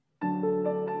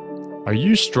Are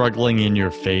you struggling in your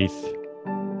faith?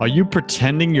 Are you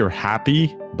pretending you're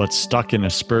happy but stuck in a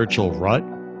spiritual rut?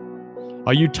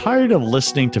 Are you tired of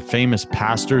listening to famous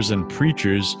pastors and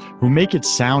preachers who make it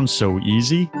sound so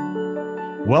easy?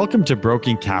 Welcome to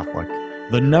Broken Catholic,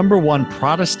 the #1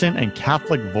 Protestant and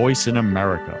Catholic voice in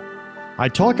America. I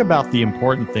talk about the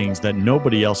important things that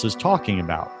nobody else is talking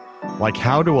about, like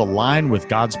how to align with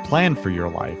God's plan for your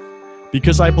life,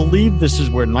 because I believe this is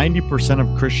where 90%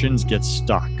 of Christians get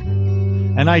stuck.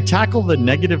 And I tackle the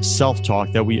negative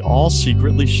self-talk that we all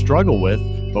secretly struggle with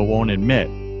but won't admit.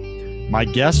 My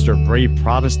guests are brave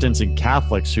Protestants and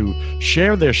Catholics who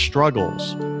share their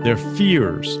struggles, their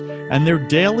fears, and their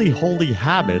daily holy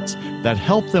habits that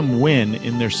help them win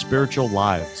in their spiritual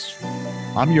lives.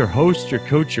 I'm your host, your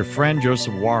coach, your friend,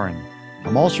 Joseph Warren.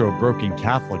 I'm also a broken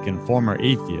Catholic and former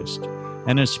atheist,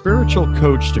 and a spiritual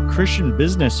coach to Christian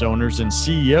business owners and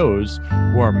CEOs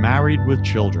who are married with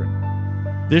children.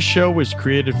 This show was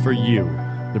created for you,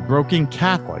 the broken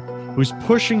Catholic who's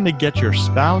pushing to get your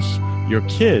spouse, your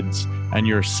kids, and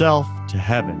yourself to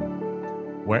heaven.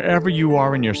 Wherever you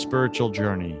are in your spiritual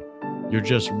journey, you're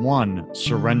just one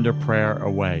surrender prayer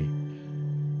away.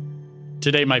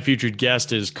 Today, my featured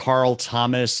guest is Carl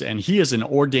Thomas, and he is an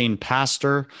ordained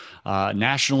pastor,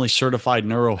 nationally certified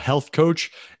neurohealth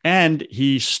coach, and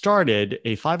he started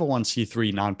a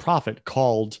 501c3 nonprofit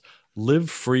called Live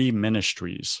Free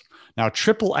Ministries. Now,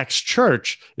 XXX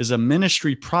Church is a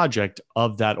ministry project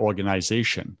of that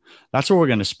organization. That's what we're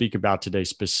going to speak about today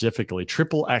specifically.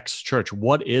 XXX Church,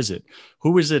 what is it?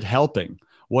 Who is it helping?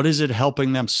 What is it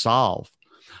helping them solve?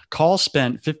 Carl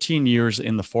spent 15 years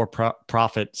in the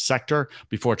for-profit sector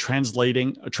before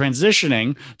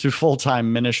transitioning to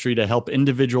full-time ministry to help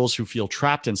individuals who feel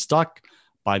trapped and stuck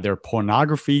by their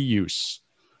pornography use.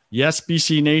 Yes,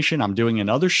 BC Nation, I'm doing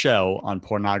another show on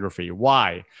pornography.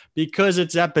 Why? Because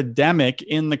it's epidemic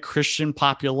in the Christian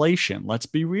population. Let's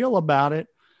be real about it.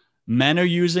 Men are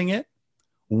using it.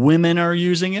 Women are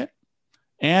using it.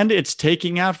 And it's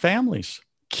taking out families.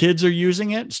 Kids are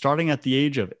using it starting at the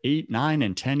age of 8, 9,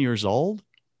 and 10 years old.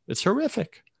 It's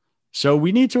horrific. So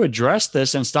we need to address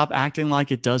this and stop acting like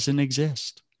it doesn't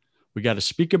exist. We got to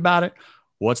speak about it.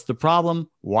 What's the problem?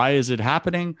 Why is it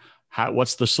happening?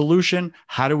 What's the solution?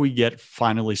 How do we get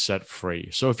finally set free?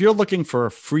 So if you're looking for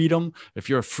freedom, if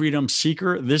you're a freedom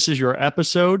seeker, this is your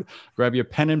episode. Grab your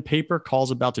pen and paper.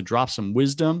 Carl's about to drop some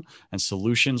wisdom and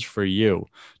solutions for you.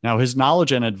 Now, his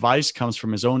knowledge and advice comes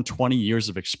from his own 20 years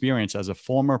of experience as a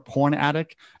former porn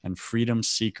addict and freedom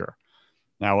seeker.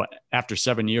 Now, after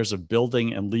 7 years of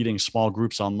building and leading small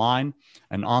groups online,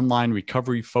 an online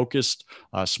recovery-focused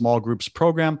small groups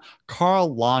program,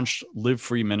 Carl launched Live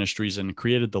Free Ministries and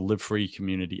created the Live Free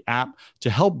Community app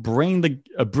to help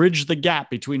bridge the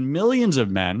gap between millions of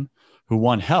men who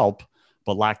want help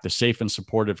but lack the safe and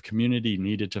supportive community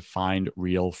needed to find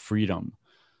real freedom.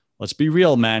 Let's be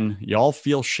real, men. Y'all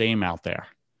feel shame out there.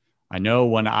 I know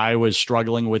when I was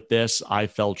struggling with this, I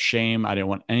felt shame. I didn't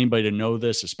want anybody to know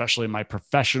this, especially in my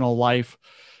professional life.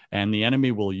 And the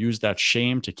enemy will use that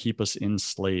shame to keep us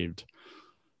enslaved.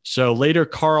 So later,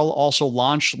 Carl also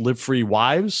launched Live Free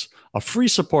Wives, a free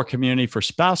support community for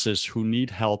spouses who need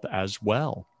help as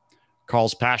well.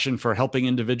 Carl's passion for helping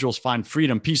individuals find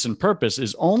freedom, peace, and purpose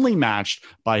is only matched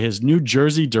by his New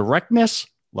Jersey directness.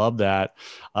 Love that.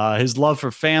 His love for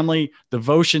family,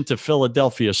 devotion to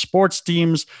Philadelphia sports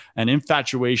teams, and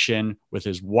infatuation with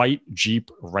his white Jeep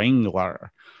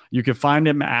Wrangler. You can find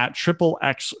him at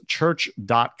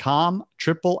xxchurch.com,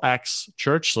 XXX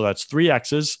Church, so that's 3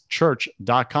 X's,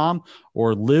 church.com,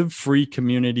 or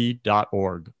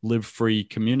livefreecommunity.org,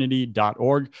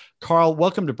 livefreecommunity.org. Carl,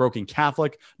 welcome to Broken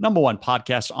Catholic, #1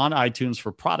 podcast on iTunes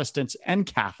for Protestants and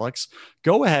Catholics.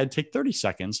 Go ahead, take 30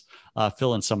 seconds,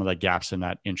 fill in some of the gaps in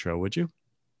that intro, would you?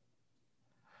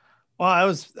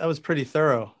 Well, that was pretty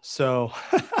thorough. So,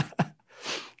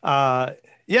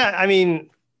 yeah, I mean,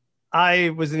 I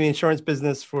was in the insurance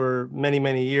business for many,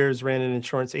 many years, ran an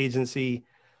insurance agency,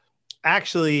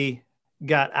 actually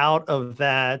got out of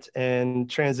that and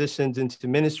transitioned into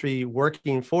ministry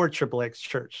working for XXX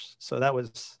Church. So that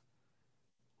was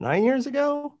 9 years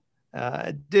ago.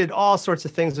 I did all sorts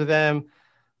of things with them,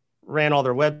 ran all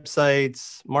their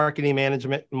websites, marketing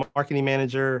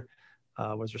manager,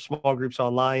 was their small groups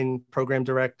online program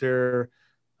director,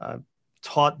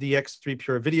 taught the X3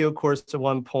 Pure video course at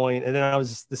one point. And then I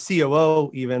was the COO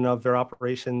even of their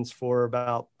operations for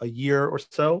about a year or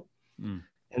so.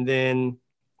 And then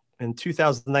in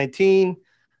 2019,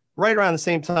 right around the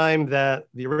same time that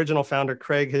the original founder,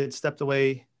 Craig, had stepped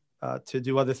away to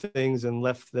do other things and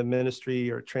left the ministry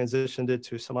or transitioned it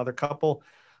to some other couple,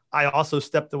 I also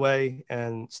stepped away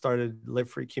and started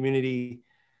Live Free Community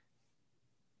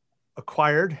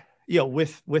acquired,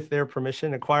 with their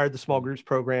permission, acquired the small groups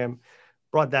program,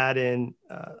 brought that in,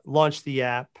 launched the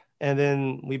app, and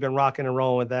then we've been rocking and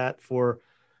rolling with that for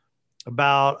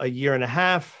about a year and a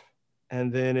half.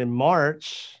 And then in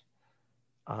March,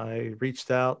 I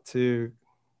reached out to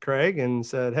Craig and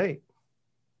said, hey,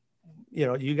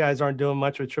 you guys aren't doing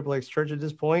much with Triple X Church at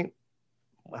this point.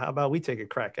 How about we take a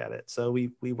crack at it? So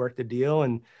we worked a deal,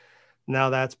 and now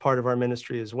that's part of our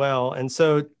ministry as well. And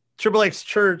so Triple X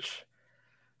Church,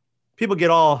 people get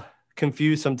all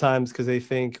confused sometimes because they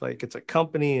think like it's a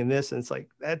company and this, and it's like,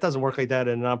 that doesn't work like that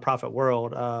in a nonprofit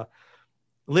world.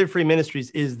 Live Free Ministries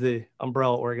is the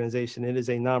umbrella organization. It is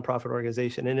a nonprofit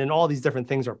organization. And then all these different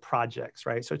things are projects,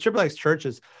 right? So Triple X Church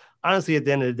is honestly, at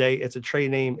the end of the day, it's a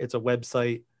trade name, it's a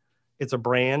website, it's a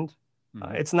brand.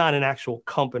 It's not an actual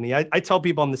company. I tell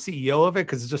people I'm the CEO of it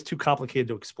because it's just too complicated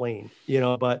to explain,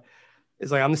 but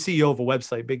it's like, I'm the CEO of a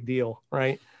website, big deal,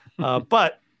 right?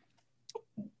 But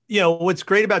what's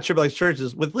great about Triple X Church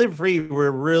is with Live Free,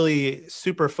 we're really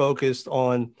super focused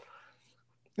on,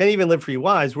 and even Live Free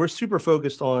Wise, we're super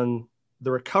focused on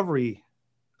the recovery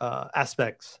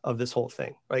aspects of this whole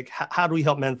thing. Like, how do we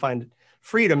help men find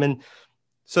freedom? And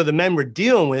so the men we're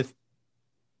dealing with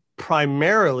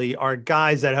primarily are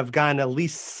guys that have gotten at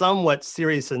least somewhat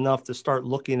serious enough to start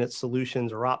looking at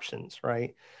solutions or options,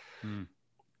 right?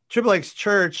 Triple X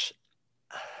Church,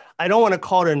 I don't want to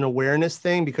call it an awareness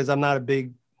thing because I'm not a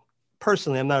big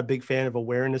fan of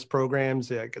awareness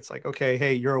programs. It's like, okay,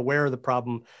 hey, you're aware of the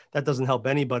problem. That doesn't help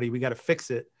anybody. We got to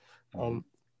fix it.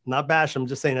 Not bash. I'm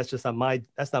just saying that's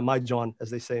not my John,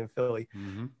 as they say in Philly.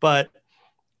 But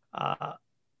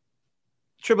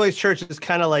Triple X Church is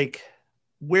kind of like,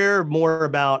 we're more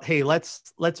about, hey,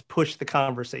 let's push the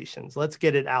conversations. Let's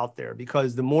get it out there,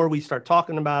 because the more we start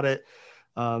talking about it,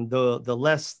 the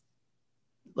less,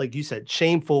 like you said,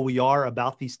 shameful we are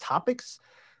about these topics,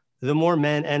 the more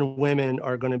men and women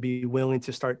are going to be willing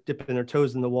to start dipping their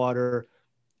toes in the water.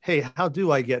 Hey, how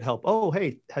do I get help? Oh,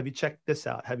 hey, have you checked this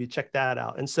out? Have you checked that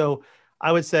out? And so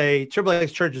I would say Triple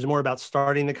X Church is more about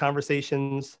starting the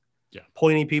conversations,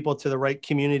 pointing people to the right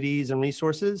communities and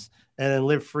resources. And then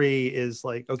Live Free is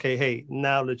like, okay, hey,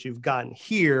 now that you've gotten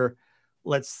here,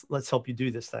 let's help you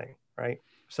do this thing, right?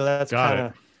 So that's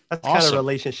kind of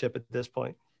relationship at this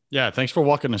point. Yeah, thanks for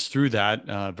walking us through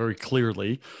that very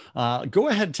clearly. Go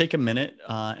ahead and take a minute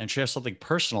and share something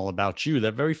personal about you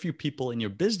that very few people in your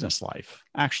business life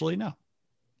actually know.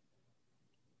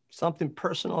 Something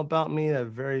personal about me that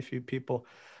very few people.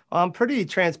 I'm a pretty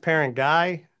transparent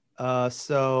guy.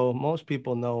 So most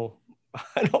people know.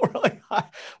 I don't really.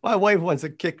 My wife wants to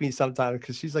kick me sometimes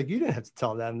because she's like, "You didn't have to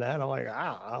tell them that." I'm like,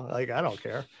 I don't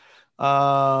care.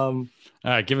 All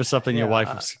right, give us something your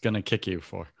wife is going to kick you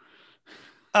for.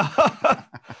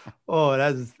 Oh,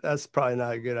 that's probably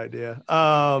not a good idea.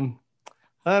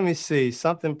 Let me see,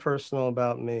 something personal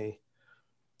about me.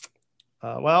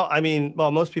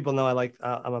 Most people know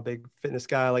I'm a big fitness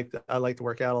guy. I like to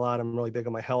work out a lot. I'm really big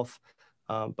on my health.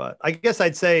 But I guess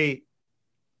I'd say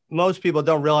most people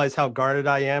don't realize how guarded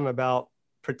I am about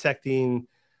protecting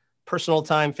personal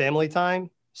time, family time.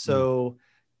 So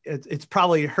it's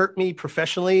probably hurt me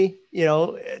professionally,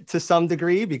 to some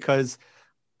degree, because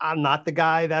I'm not the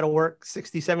guy that'll work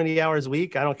 60, 70 hours a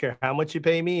week. I don't care how much you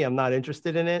pay me. I'm not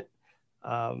interested in it.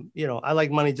 I like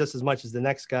money just as much as the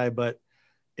next guy, but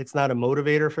it's not a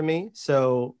motivator for me.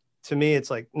 So to me, it's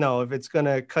like, no, if it's going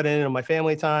to cut in on my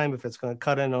family time, if it's going to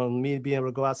cut in on me being able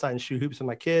to go outside and shoot hoops with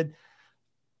my kid,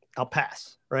 I'll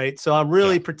pass. Right. So I'm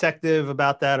really protective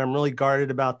about that. I'm really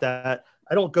guarded about that.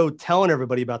 I don't go telling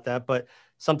everybody about that, but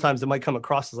sometimes it might come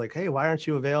across as like, hey, why aren't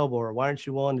you available? Or why aren't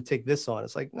you willing to take this on?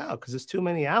 It's like, no, because it's too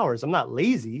many hours. I'm not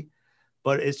lazy,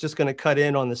 but it's just going to cut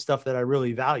in on the stuff that I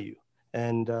really value.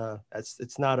 And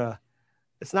it's not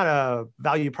a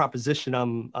value proposition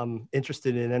I'm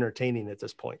interested in entertaining at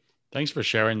this point. Thanks for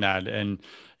sharing that. And,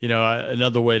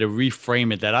 another way to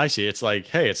reframe it that I see, it's like,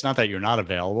 hey, it's not that you're not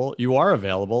available. You are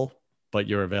available, but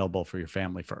you're available for your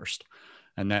family first.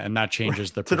 And that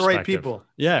changes the perspective. To the right people.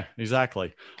 Yeah,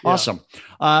 exactly. Yeah. Awesome.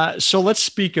 So let's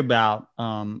speak about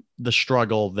the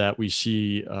struggle that we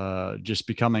see just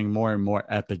becoming more and more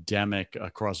epidemic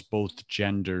across both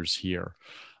genders here.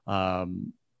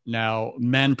 Now,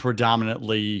 men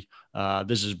predominantly,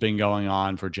 this has been going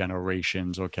on for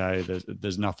generations, okay?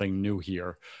 There's nothing new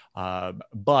here.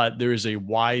 But there is a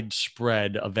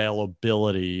widespread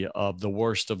availability of the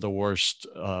worst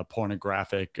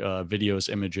pornographic videos,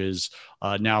 images,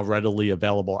 now readily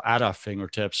available at our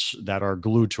fingertips that are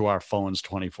glued to our phones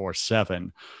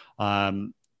 24/7.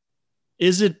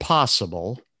 Is it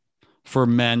possible for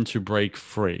men to break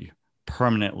free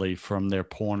permanently from their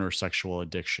porn or sexual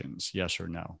addictions? Yes or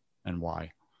no? and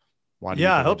why? Why do you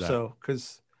Yeah, I believe hope that? so.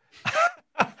 Cause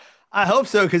I hope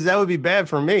so. Cause that would be bad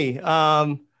for me.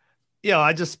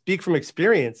 I just speak from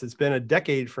experience. It's been a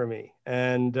decade for me.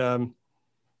 And,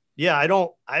 yeah,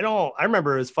 I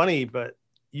remember it was funny, but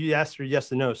you asked for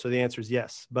yes and no. So the answer is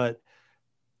yes, but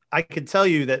I could tell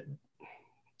you that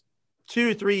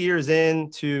 2 or 3 years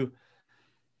into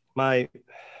my,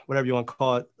 whatever you want to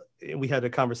call it, we had a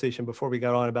conversation before we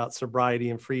got on about sobriety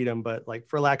and freedom, but like,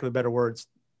 for lack of a better words,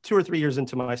 2 or 3 years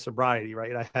into my sobriety,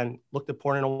 right? I hadn't looked at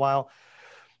porn in a while.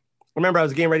 I remember I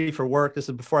was getting ready for work. This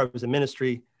is before I was in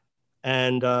ministry.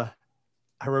 And I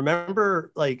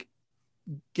remember like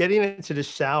getting into the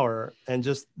shower and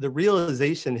just the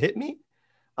realization hit me.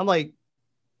 I'm like,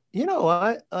 you know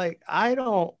what? Like, I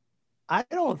don't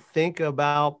think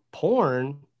about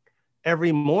porn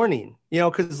every morning,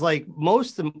 because like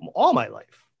all my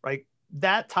life, right?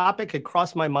 That topic had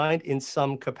crossed my mind in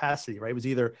some capacity, right? It was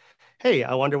either, hey,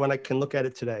 I wonder when I can look at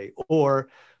it today, or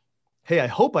hey, I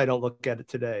hope I don't look at it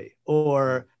today,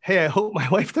 or hey, I hope my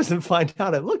wife doesn't find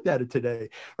out I looked at it today,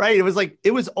 right? It was like,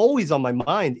 it was always on my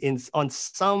mind on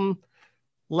some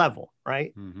level,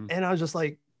 right? Mm-hmm. And I was just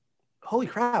like, holy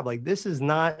crap, like this isn't in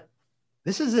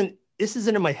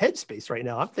my headspace right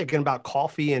now. I'm thinking about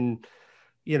coffee and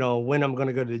when I'm going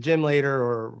to go to the gym later,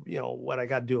 or what I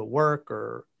got to do at work,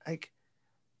 or like,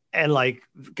 and like,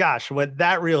 gosh, what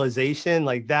that realization,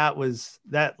 like that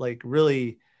like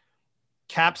really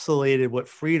capsulated what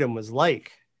freedom was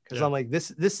like. Cause Yeah. I'm like,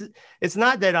 it's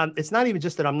not even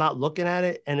just that I'm not looking at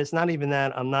it. And it's not even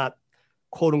that I'm not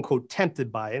quote unquote tempted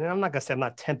by it. And I'm not gonna say I'm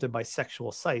not tempted by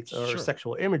sexual sites or Sure.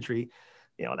 sexual imagery.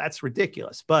 That's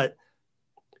ridiculous, but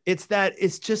it's that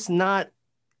it's just not,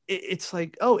 it's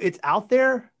like, oh, it's out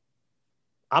there.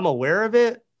 I'm aware of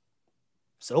it.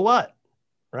 So what?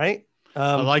 Right.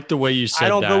 I like the way you I said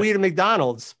don't go that. eat at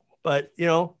McDonald's, but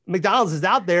McDonald's is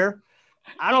out there.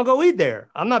 I don't go eat there.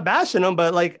 I'm not bashing them,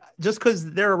 but like, just because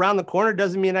they're around the corner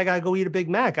doesn't mean I gotta go eat a Big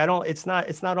Mac. It's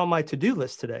not on my to-do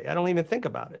list today. I don't even think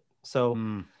about it.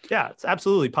 So yeah, it's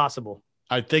absolutely possible.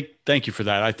 Thank you for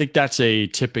that. I think that's a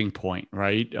tipping point,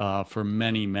 right? For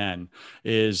many men,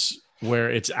 is where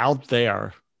it's out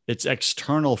there, it's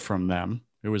external from them.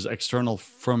 It was external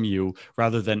from you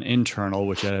rather than internal,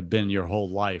 which had been your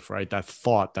whole life, right? That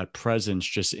thought, that presence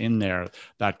just in there,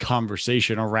 that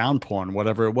conversation around porn,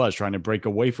 whatever it was, trying to break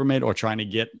away from it or trying to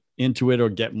get into it or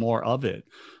get more of it,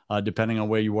 depending on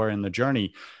where you were in the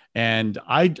journey. And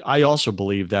I also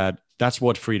believe that that's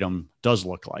what freedom does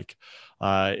look like.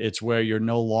 It's where you're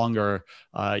no longer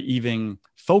even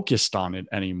focused on it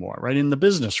anymore, right? In the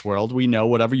business world, we know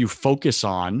whatever you focus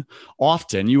on,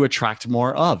 often you attract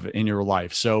more of in your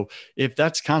life. So if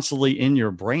that's constantly in your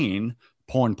brain,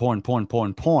 porn, porn, porn,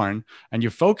 porn, porn, and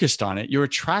you're focused on it, you're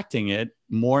attracting it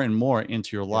more and more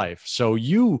into your life. So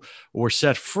you were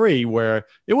set free where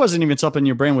it wasn't even something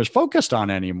your brain was focused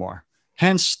on anymore.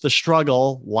 Hence the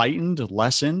struggle lightened,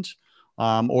 lessened,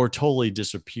 or totally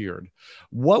disappeared.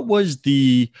 What was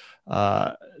the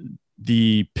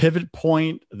pivot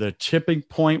point, the tipping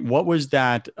point? What was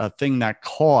that thing that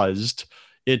caused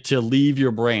it to leave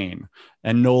your brain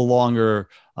and no longer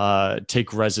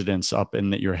take residence up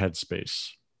in your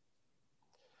headspace?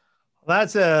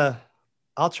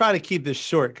 I'll try to keep this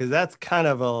short because that's kind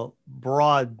of a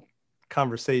broad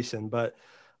conversation, but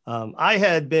I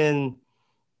had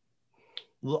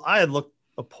looked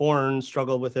at porn,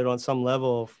 struggled with it on some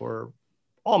level for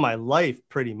all my life,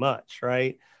 pretty much,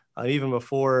 right? Even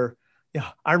before,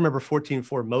 I remember 14.4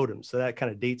 modems, so that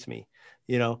kind of dates me,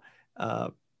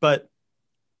 but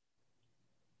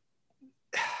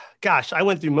gosh, I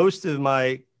went through most of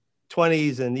my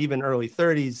 20s and even early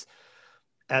 30s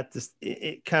at this,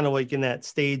 kind of like in that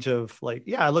stage of like,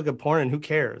 yeah, I look at porn and who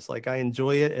cares? Like, I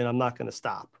enjoy it and I'm not going to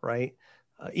stop, right?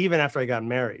 Even after I got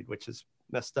married, which is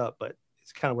messed up, but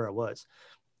it's kind of where I was.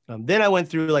 Then I went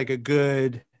through like I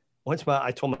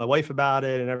told my wife about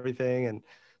it and everything, and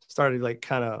started like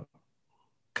kind of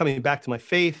coming back to my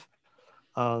faith.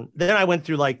 Then I went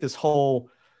through like this whole,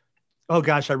 oh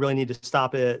gosh, I really need to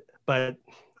stop it. But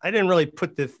I didn't really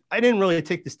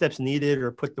take the steps needed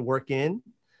or put the work in.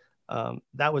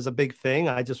 That was a big thing.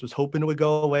 I just was hoping it would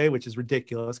go away, which is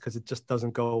ridiculous because it just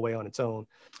doesn't go away on its own.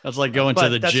 That's like going to the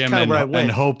But that's gym kind of where I and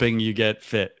went. hoping you get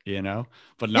fit,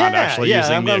 but not Yeah, actually yeah. I'm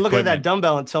using the going to look at that equipment.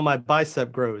 dumbbell until my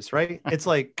bicep grows, right? It's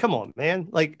like, come on, man.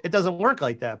 Like, it doesn't work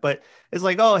like that. But it's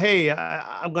like, oh, hey,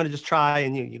 I'm going to just try.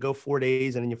 And you go 4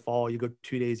 days and then you fall. You go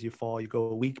 2 days, you fall. You go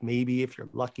a week, maybe, if you're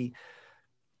lucky.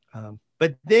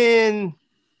 But then,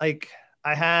 like,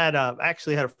 I had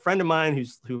actually had a friend of mine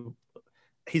who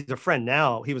he's a friend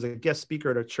now. He was a guest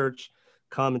speaker at a church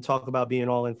come and talk about being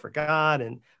all in for God.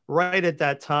 And right at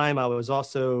that time, I was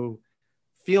also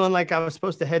feeling like I was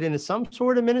supposed to head into some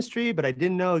sort of ministry, but I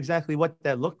didn't know exactly what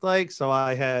that looked like. So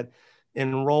I had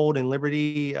enrolled in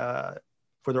Liberty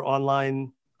for their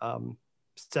online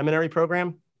seminary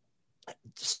program,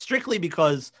 strictly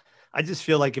because I just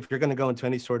feel like if you're going to go into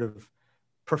any sort of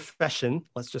profession,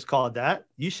 let's just call it that,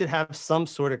 you should have some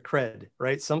sort of cred,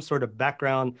 right? Some sort of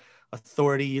background,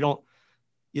 authority. You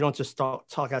don't just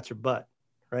talk out your butt,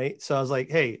 right? So I was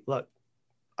like, hey, look,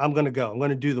 I'm going to go. I'm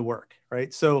going to do the work,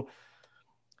 right? So,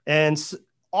 and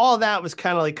all that was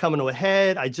kind of like coming to a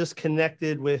head. I just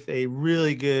connected with a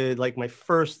really good, like my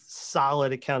first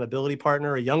solid accountability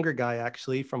partner, a younger guy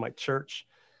actually from my church,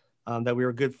 that we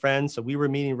were good friends. So we were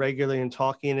meeting regularly and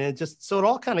talking, and so it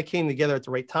all kind of came together at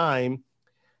the right time.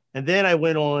 And then I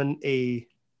went on we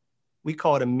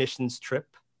call it a missions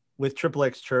trip with Triple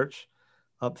X Church,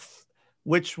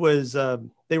 which was,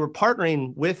 they were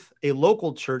partnering with a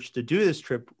local church to do this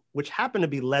trip, which happened to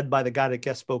be led by the guy that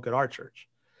guest spoke at our church.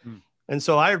 And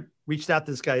so I reached out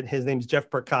to this guy. His name's Jeff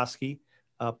Perkoski,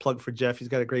 plug for Jeff. He's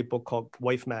got a great book called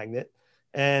Wife Magnet.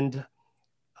 And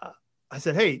I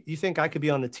said, hey, you think I could be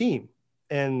on the team?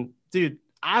 And dude,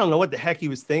 I don't know what the heck he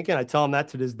was thinking. I tell him that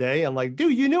to this day. I'm like,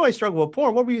 dude, you knew I struggle with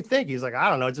porn. What were you thinking? He's like, I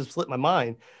don't know. It just slipped my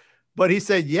mind. But he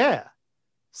said, yeah.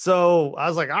 So I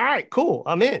was like, all right, cool.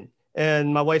 I'm in.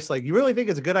 And my wife's like, you really think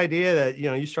it's a good idea that,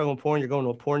 you struggle with porn, you're going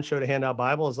to a porn show to hand out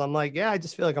Bibles? I'm like, yeah, I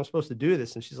just feel like I'm supposed to do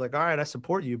this. And she's like, all right, I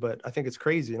support you, but I think it's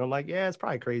crazy. And I'm like, yeah, it's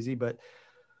probably crazy, but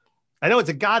I know it's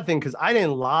a God thing because I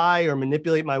didn't lie or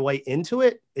manipulate my way into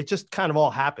it. It just kind of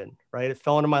all happened, right? It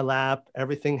fell into my lap.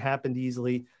 Everything happened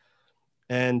easily.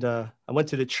 And I went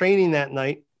to the training that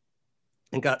night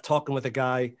and got talking with a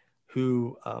guy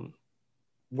who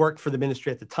worked for the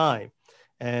ministry at the time,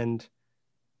 and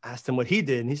asked him what he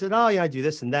did. And he said, oh yeah, I do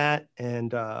this and that.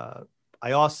 And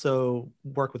I also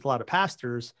work with a lot of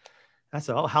pastors. I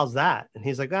said, oh, how's that? And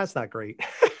he's like, that's not great.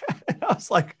 And I was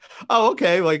like, oh,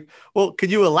 okay. Like, well, could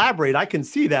you elaborate? I can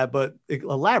see that, but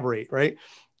elaborate, right?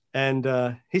 And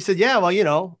he said, yeah,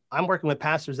 well, I'm working with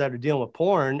pastors that are dealing with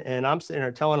porn, and I'm sitting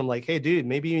there telling them like, hey, dude,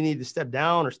 maybe you need to step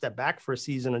down or step back for a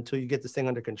season until you get this thing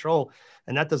under control.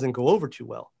 And that doesn't go over too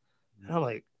well. And I'm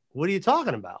like, what are you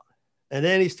talking about? And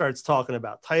then he starts talking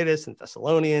about Titus and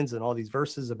Thessalonians and all these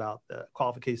verses about the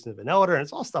qualification of an elder. And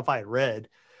it's all stuff I had read,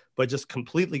 but just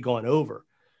completely gone over.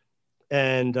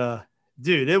 And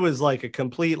dude, it was like a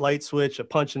complete light switch, a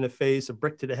punch in the face, a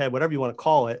brick to the head, whatever you want to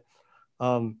call it.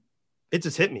 It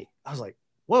just hit me. I was like,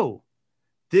 whoa,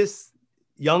 this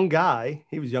young guy,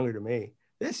 he was younger than me.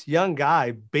 This young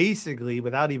guy basically,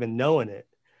 without even knowing it,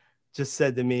 just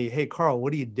said to me, hey, Carl,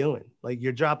 what are you doing? Like,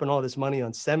 you're dropping all this money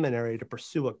on seminary to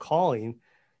pursue a calling,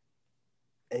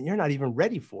 and you're not even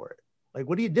ready for it. Like,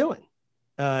 what are you doing?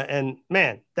 And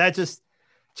man, that just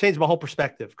changed my whole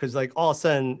perspective. Cause like all of a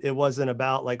sudden it wasn't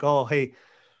about like, oh, hey,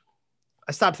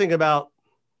 I stopped thinking about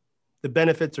the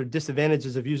benefits or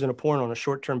disadvantages of using a porn on a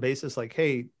short-term basis. Like,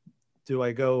 hey, do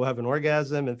I go have an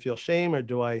orgasm and feel shame, or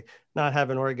do I not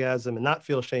have an orgasm and not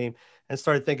feel shame? And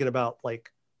started thinking about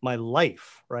like my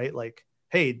life, right? Like,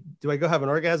 hey, do I go have an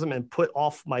orgasm and put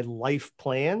off my life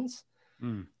plans?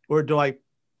 Or do I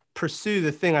pursue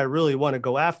the thing I really want to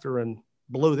go after and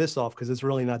blow this off because it's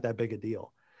really not that big a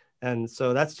deal? And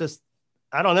so that's just,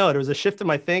 I don't know. There was a shift in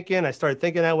my thinking. I started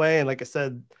thinking that way. And like I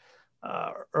said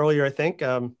earlier, I think,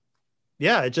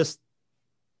 yeah, it just,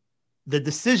 the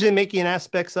decision-making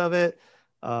aspects of it,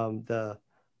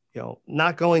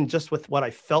 not going just with what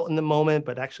I felt in the moment,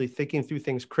 but actually thinking through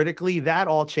things critically, that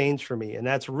all changed for me. And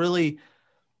that's really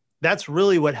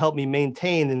what helped me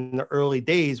maintain in the early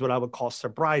days what I would call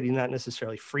sobriety, not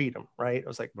necessarily freedom, right? It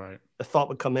was like, right, the thought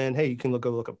would come in, hey, you can go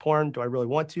look at porn. Do I really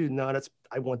want to? No,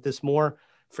 I want this more.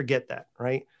 Forget that,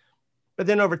 right? But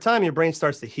then over time, your brain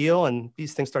starts to heal and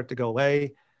these things start to go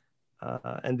away.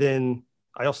 And then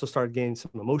I also started getting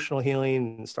some emotional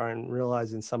healing and starting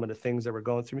realizing some of the things that were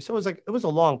going through me. So it was a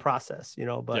long process,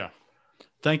 but yeah.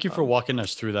 Thank you for walking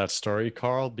us through that story,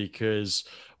 Carl, because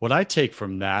what I take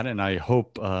from that, and I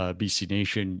hope BC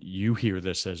Nation, you hear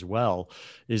this as well,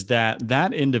 is that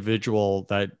individual,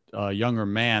 that younger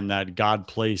man that God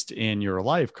placed in your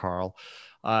life, Carl,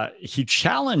 he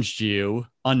challenged you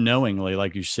unknowingly,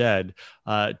 like you said,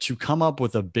 to come up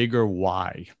with a bigger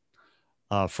why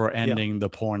for ending the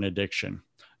porn addiction.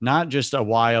 Not just a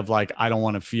why of like, I don't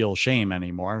want to feel shame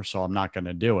anymore, so I'm not going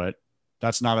to do it.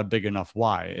 That's not a big enough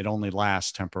why. It only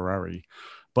lasts temporary.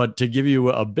 But to give you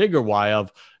a bigger why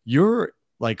of, you're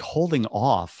like holding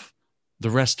off the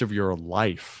rest of your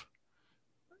life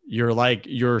You're like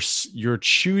you're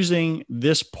choosing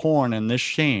this porn and this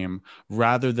shame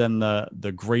rather than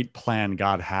the great plan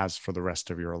God has for the rest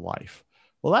of your life.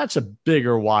 Well, that's a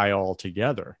bigger why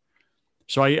altogether.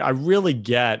 So I really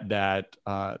get that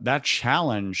that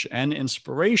challenge and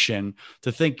inspiration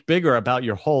to think bigger about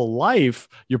your whole life.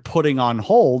 You're putting on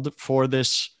hold for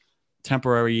this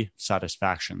temporary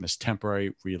satisfaction, this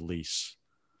temporary release.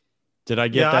 Did I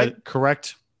get that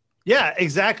correct? Yeah,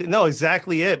 exactly. No,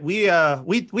 exactly it. We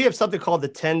have something called the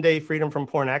 10-day Freedom from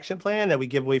Porn Action Plan that we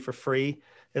give away for free.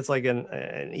 It's like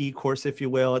an e-course, if you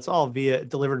will. It's all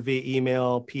delivered via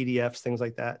email, PDFs, things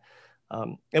like that.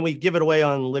 And we give it away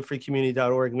on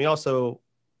livefreecommunity.org. And we also,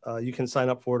 you can sign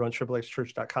up for it on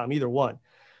xxchurch.com, either one.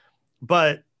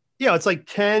 But, it's like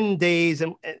 10 days.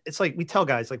 And it's like, we tell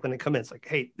guys, like when they come in, it's like,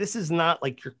 hey, this is not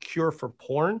like your cure for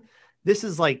porn. This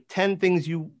is like 10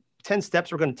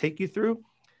 steps we're going to take you through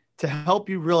to help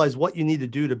you realize what you need to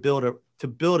do to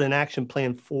build an action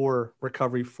plan for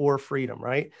recovery, for freedom,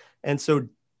 right? And so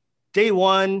day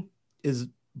one is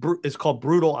called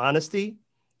brutal honesty.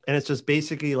 And it's just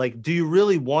basically like, do you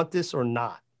really want this or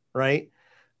not? Right.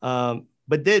 But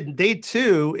then day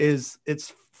two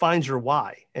it's find your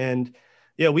why. And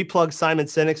we plug Simon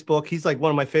Sinek's book. He's like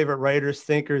one of my favorite writers,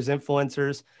 thinkers,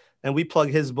 influencers. And we plug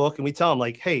his book and we tell him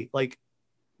like, hey, like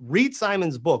read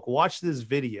Simon's book, watch this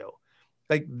video.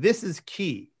 Like this is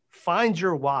key. Find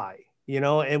your why,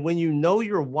 and when you know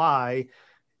your why,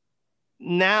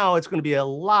 now it's going to be a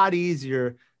lot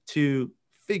easier to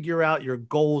figure out your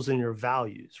goals and your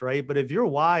values, right? But if your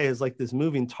why is like this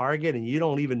moving target and you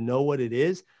don't even know what it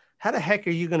is, how the heck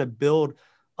are you going to build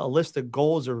a list of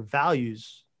goals or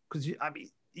values? Because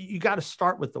you got to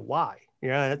start with the why.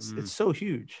 It's so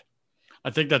huge. I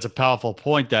think that's a powerful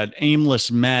point, that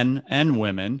aimless men and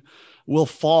women will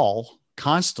fall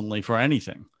constantly for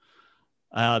anything.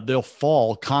 They'll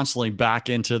fall constantly back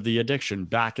into the addiction,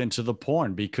 back into the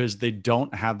porn, because they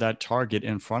don't have that target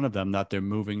in front of them that they're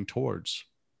moving towards.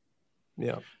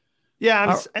 Yeah.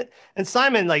 And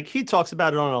Simon, like he talks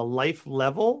about it on a life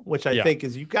level, which I think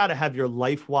is you got to have your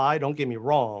life why. Don't get me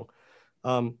wrong.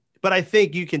 But I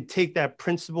think you can take that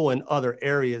principle in other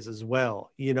areas as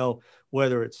well,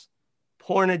 whether it's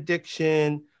porn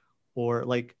addiction or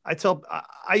like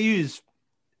I use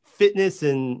fitness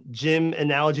and gym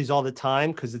analogies all the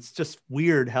time because it's just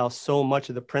weird how so much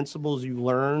of the principles you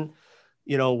learn,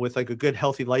 with like a good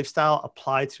healthy lifestyle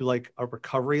apply to like a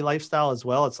recovery lifestyle as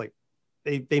well. It's like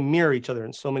they mirror each other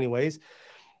in so many ways.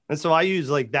 And so I use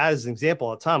like that as an example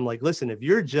all the time. Like, listen, if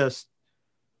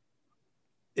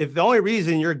the only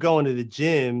reason you're going to the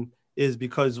gym is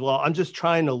because, well, I'm just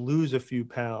trying to lose a few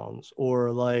pounds,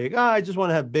 or like, I just want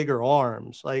to have bigger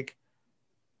arms. Like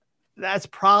that's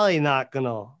probably not going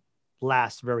to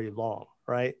last very long.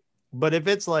 Right. But if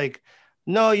it's like,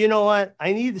 no, you know what?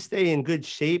 I need to stay in good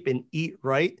shape and eat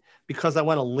right because I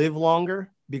want to live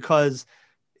longer, because,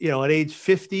 at age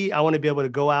 50, I want to be able to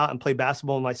go out and play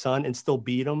basketball with my son and still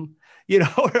beat him,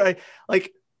 right?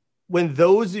 Like when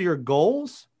those are your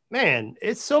goals, man,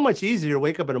 it's so much easier to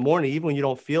wake up in the morning, even when you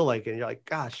don't feel like it. You're like,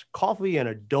 gosh, coffee and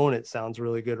a donut sounds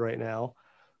really good right now,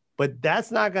 but that's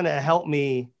not going to help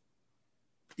me.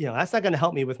 That's not going to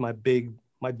help me with my big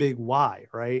why,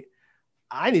 right?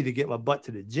 I need to get my butt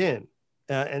to the gym.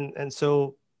 And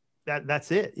so that's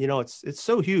it. It's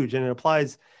so huge, and it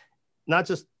applies not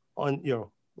just on,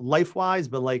 life-wise,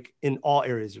 but like in all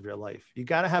areas of your life. You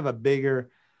got to have a bigger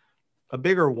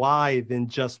why than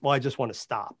just, well, I just want to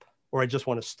stop or I just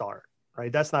want to start,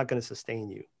 right? That's not going to sustain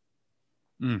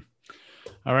you.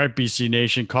 All right, BC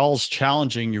Nation, Carl's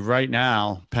challenging you right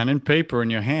now, pen and paper in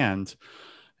your hand.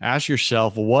 Ask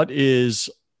yourself, what is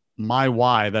my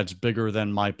why that's bigger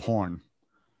than my porn?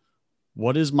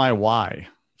 What is my why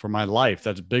for my life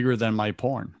that's bigger than my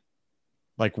porn?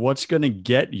 Like, what's going to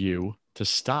get you to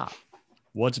stop?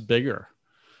 What's bigger?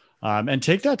 And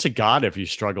take that to God if you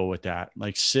struggle with that.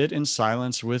 Like, sit in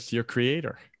silence with your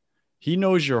creator. He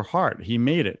knows your heart. He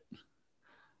made it.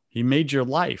 He made your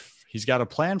life. He's got a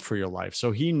plan for your life.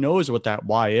 So he knows what that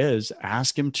why is.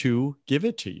 Ask him to give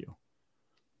it to you.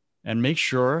 And make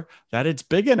sure that it's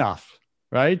big enough,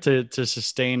 right? To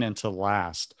sustain and to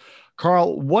last.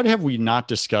 Carl, what have we not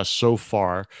discussed so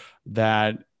far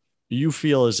that you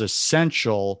feel is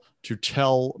essential to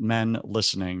tell men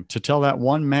listening, to tell that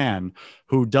one man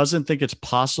who doesn't think it's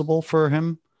possible for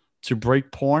him to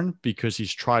break porn because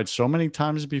he's tried so many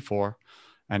times before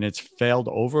and it's failed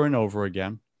over and over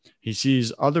again? He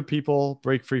sees other people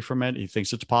break free from it. He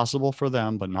thinks it's possible for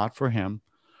them, but not for him.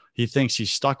 He thinks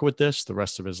he's stuck with this the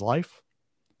rest of his life.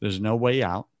 There's no way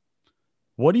out.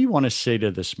 What do you want to say to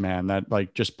this man that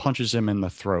like just punches him in the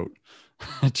throat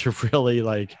to really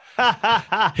like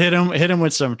hit him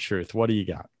with some truth. What do you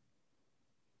got?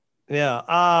 Yeah.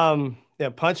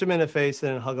 Punch him in the face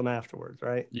and hug him afterwards.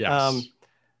 Right. Yes.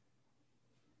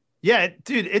 Yeah,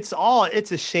 dude, it's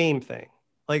a shame thing.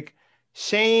 Like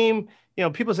shame,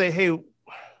 people say, hey,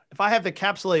 if I have to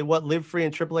encapsulate what Live Free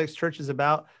and Triple X Church is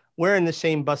about, we're in the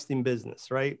shame busting business,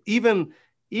 right? Even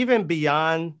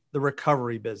beyond the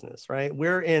recovery business, right?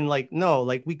 We're in no,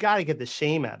 we got to get the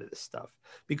shame out of this stuff,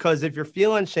 because if you're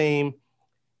feeling shame,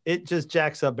 it just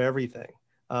jacks up everything.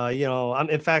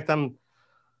 I'm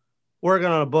working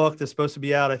on a book that's supposed to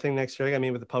be out, I think, next year. I got to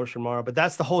meet with the publisher tomorrow, but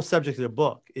that's the whole subject of the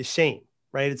book is shame,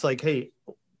 right? It's like, hey,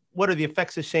 what are the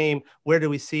effects of shame? Where do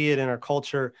we see it in our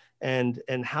culture? And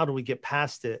how do we get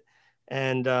past it?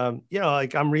 And,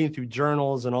 I'm reading through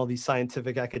journals and all these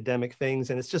scientific academic things.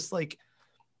 And it's just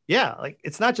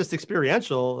it's not just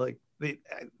experiential. Like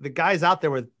the guys out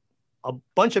there with a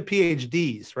bunch of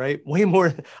PhDs, right? Way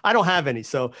more. I don't have any.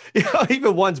 So,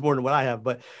 even one's more than what I have,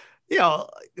 but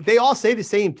they all say the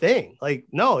same thing. Like,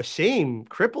 no, shame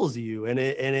cripples you. And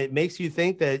it makes you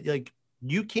think that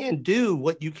you can't do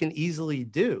what you can easily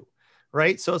do.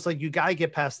 Right. So it's like, you got to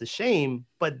get past the shame,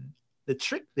 but the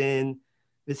trick then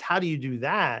is, how do you do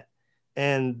that?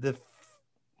 And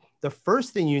the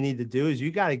first thing you need to do is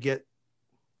you got to get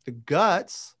the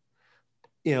guts,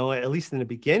 at least in the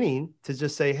beginning, to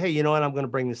just say, hey, you know what? I'm going to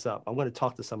bring this up. I'm going to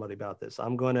talk to somebody about this.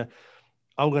 I'm going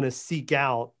to seek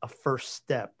out a first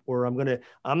step, or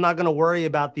I'm not going to worry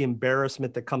about the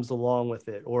embarrassment that comes along with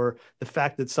it, or the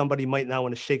fact that somebody might not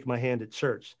want to shake my hand at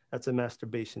church. That's a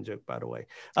masturbation joke, by the way.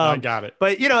 I got it.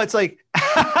 But it's like,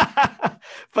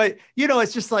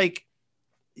 it's just like,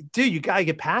 dude, you got to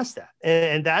get past that.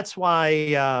 And that's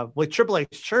why with Triple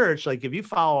X Church, if you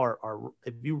follow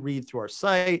if you read through our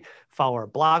site, follow our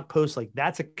blog posts,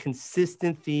 that's a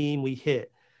consistent theme we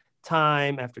hit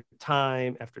time after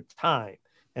time after time.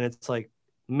 And it's like,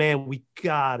 man, we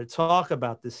got to talk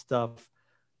about this stuff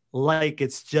like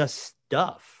it's just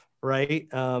stuff, right?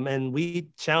 And we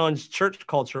challenge church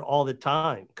culture all the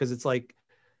time, because it's like,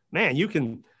 man, you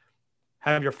can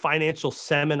have your financial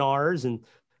seminars and,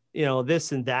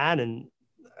 this and that, and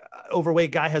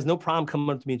overweight guy has no problem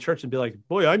coming up to me in church and be like,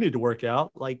 boy, I need to work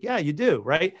out. Like, yeah, you do,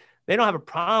 right? They don't have a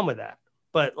problem with that.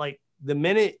 But the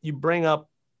minute you bring up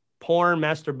porn,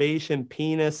 masturbation,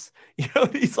 penis,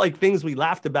 these things we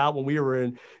laughed about when we were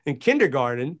in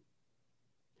kindergarten,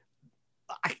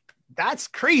 that's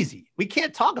crazy. We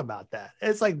can't talk about that. And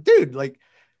it's like, dude,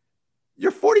 you're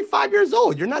 45 years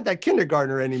old. You're not that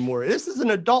kindergartner anymore. This is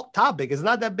an adult topic. It's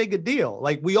not that big a deal.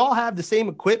 We all have the same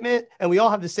equipment and we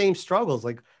all have the same struggles.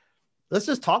 Let's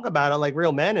just talk about it like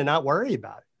real men and not worry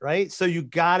about it. Right. So you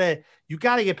gotta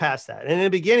get past that. And in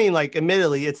the beginning,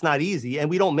 admittedly, it's not easy, and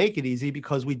we don't make it easy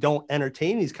because we don't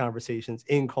entertain these conversations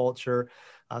in culture,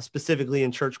 specifically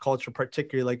in church culture,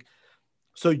 particularly.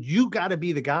 So you got to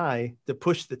be the guy to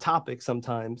push the topic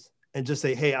sometimes and just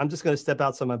say, hey, I'm just going to step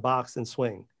outside my box and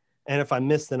swing. And if I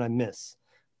miss, then I miss,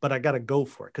 but I got to go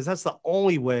for it. Cause that's the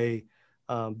only way.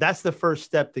 That's the first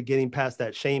step to getting past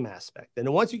that shame aspect. And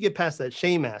then once you get past that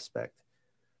shame aspect,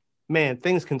 man,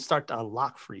 things can start to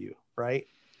unlock for you. Right.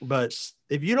 But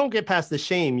if you don't get past the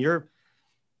shame, you're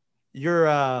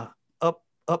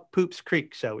up poops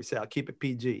creek, shall we say. I'll keep it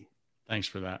PG. Thanks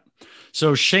for that.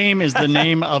 So shame is the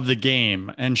name of the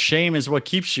game, and shame is what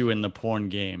keeps you in the porn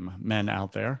game, men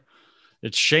out there.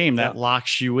 It's shame that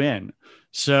locks you in.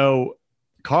 So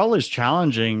Carl is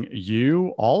challenging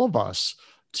you, all of us,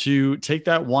 to take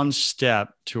that one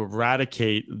step to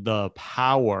eradicate the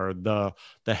power, the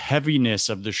heaviness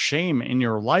of the shame in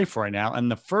your life right now. And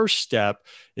the first step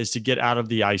is to get out of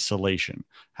the isolation.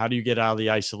 How do you get out of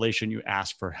the isolation? You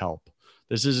ask for help.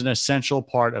 This is an essential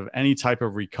part of any type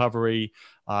of recovery,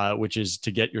 which is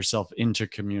to get yourself into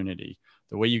community.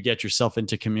 The way you get yourself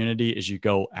into community is you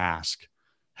go ask,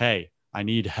 hey, I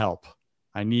need help.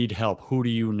 I need help. Who do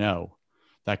you know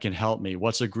that can help me?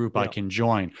 What's a group I can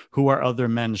join? Who are other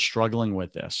men struggling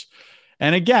with this?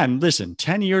 And again, listen,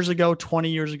 10 years ago, 20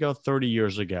 years ago, 30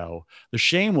 years ago, the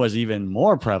shame was even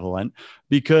more prevalent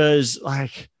because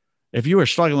if you were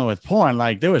struggling with porn,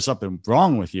 there was something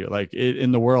wrong with you,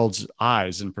 in the world's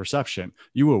eyes and perception,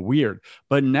 you were weird.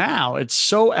 But now it's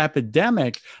so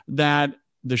epidemic that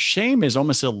the shame is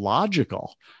almost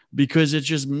illogical, because it's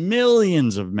just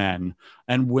millions of men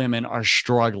and women are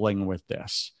struggling with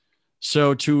this.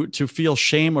 So to feel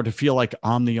shame or to feel like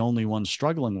I'm the only one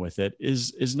struggling with it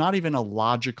is not even a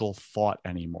logical thought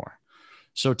anymore.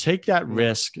 So take that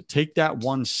risk, take that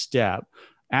one step,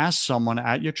 ask someone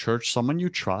at your church, someone you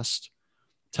trust,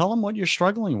 tell them what you're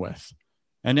struggling with,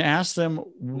 and ask them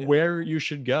where you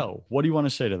should go. What do you want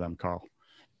to say to them, Carl?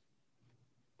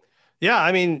 Yeah,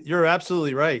 I mean, you're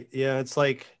absolutely right. Yeah, it's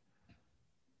like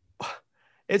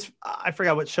I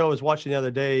forgot what show I was watching the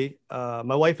other day.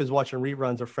 My wife is watching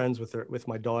reruns of Friends with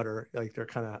my daughter. Like they're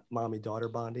kind of mommy daughter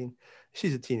bonding.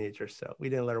 She's a teenager, so we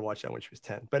didn't let her watch that when she was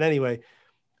 10. But anyway,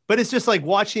 but it's just like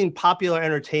watching popular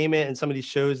entertainment and some of these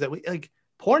shows that we like.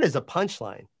 Porn is a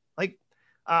punchline. Like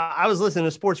I was listening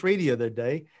to sports radio the other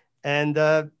day, and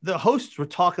the hosts were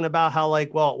talking about how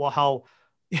like how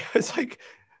it's like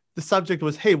the subject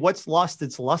was, hey, what's lost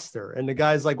its luster? And the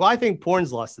guy's like, well, I think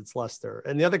porn's lost its luster.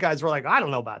 And the other guys were like, I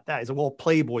don't know about that. He's like, well,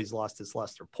 Playboy's lost its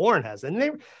luster. Porn has. And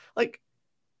they like,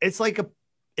 it's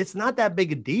not that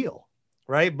big a deal.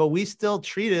 Right. But we still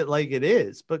treat it like it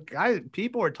is. But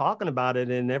people are talking about it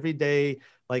in every day.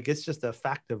 Like it's just a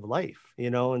fact of life,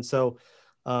 And so,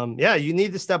 yeah, you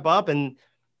need to step up. And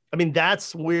I mean,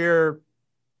 that's where,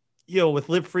 with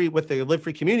Live Free, with the Live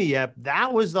Free community app,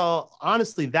 that was the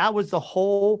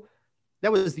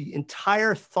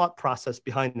entire thought process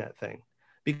behind that thing.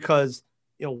 Because,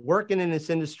 working in this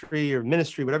industry or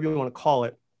ministry, whatever you want to call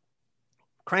it,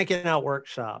 cranking out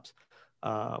workshops,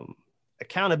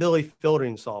 accountability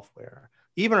filtering software,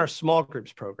 even our small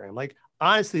groups program, like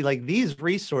honestly, like these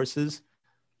resources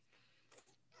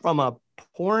from a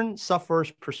porn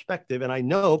sufferer's perspective, and I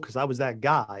know because I was that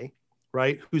guy,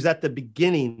 right, who's at the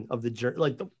beginning of the journey,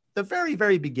 like the very,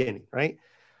 very beginning, right?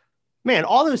 Man,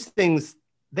 all those things,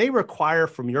 they require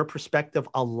from your perspective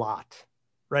a lot,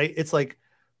 right? It's like,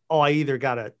 oh, I either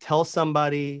got to tell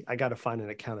somebody, I got to find an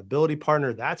accountability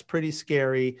partner. That's pretty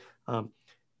scary.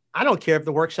 I don't care if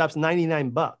the workshop's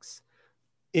 $99.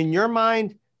 In your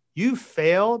mind, you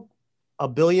failed a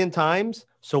billion times.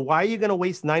 So why are you going to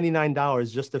waste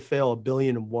 $99 just to fail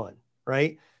 1,000,000,001,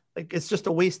 right? Like it's just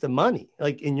a waste of money,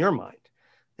 like in your mind.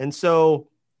 And so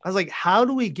I was like, how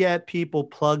do we get people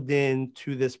plugged in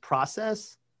to this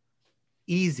process?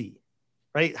 Easy,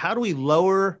 right? How do we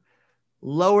lower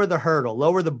the hurdle,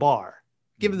 lower the bar,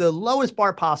 give it the lowest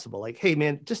bar possible? Like, hey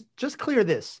man, just clear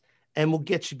this and we'll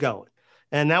get you going.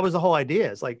 And that was the whole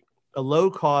idea. It's like a low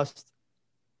cost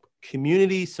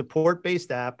community support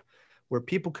based app where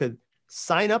people could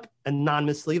sign up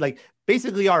anonymously. Like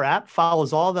basically our app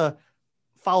follows all the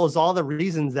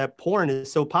reasons that porn is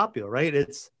so popular, right?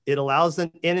 It allows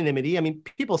an anonymity. I mean,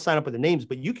 people sign up with their names,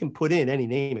 but you can put in any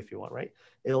name if you want, right?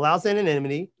 It allows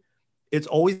anonymity. It's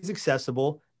always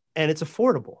accessible and it's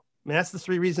affordable. I mean, that's the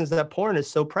three reasons that porn is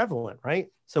so prevalent, right?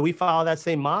 So we follow that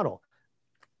same model.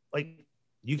 Like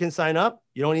you can sign up.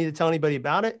 You don't need to tell anybody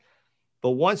about it.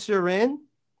 But once you're in,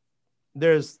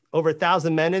 there's over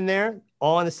 1,000 men in there,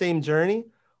 all on the same journey,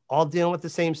 all dealing with the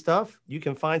same stuff. You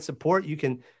can find support.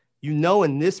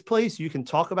 In this place, you can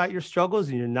talk about your struggles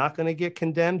and you're not going to get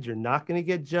condemned. You're not going to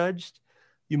get judged.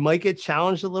 You might get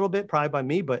challenged a little bit, probably by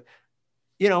me, but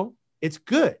it's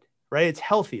good, right? It's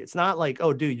healthy. It's not like,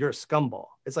 oh, dude, you're a scumball.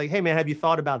 It's like, hey man, have you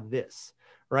thought about this?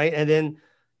 Right. And then,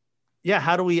 yeah,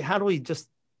 how do we just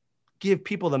give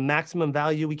people the maximum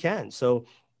value we can? So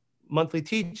monthly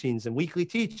teachings and weekly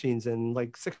teachings and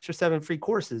like 6 or 7 free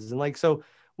courses. And like, so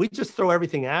we just throw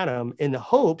everything at them in the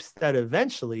hopes that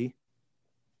eventually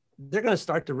they're going to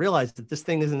start to realize that this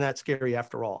thing isn't that scary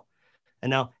after all. And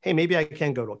now, hey, maybe I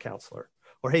can go to a counselor,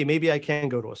 or hey, maybe I can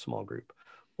go to a small group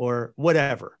or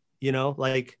whatever,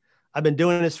 like I've been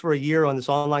doing this for a year on this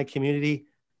online community.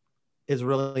 Is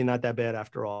really not that bad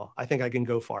after all. I think I can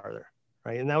go farther.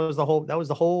 Right. And that was the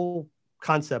whole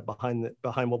concept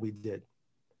behind what we did.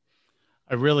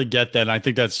 I really get that. And I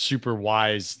think that's super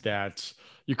wise that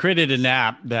you created an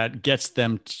app that gets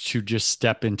them to just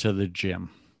step into the gym,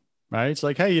 right? It's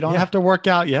like, hey, you don't have to work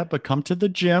out yet, but come to the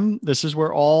gym. This is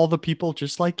where all the people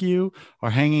just like you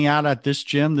are hanging out at this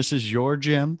gym. This is your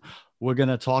gym. We're going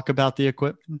to talk about the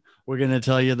equipment. We're going to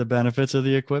tell you the benefits of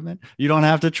the equipment. You don't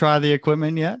have to try the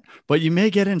equipment yet, but you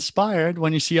may get inspired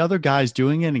when you see other guys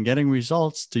doing it and getting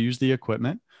results to use the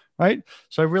equipment, right?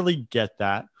 So I really get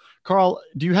that. Carl,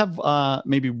 do you have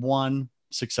maybe one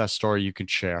success story you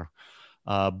could share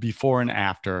before and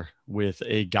after with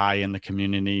a guy in the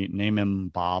community? Name him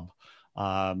Bob,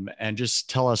 and just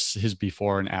tell us his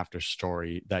before and after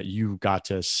story that you got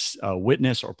to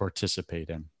witness or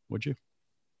participate in, would you?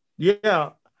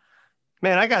 Yeah,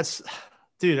 man, I got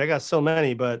so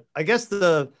many, but I guess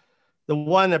the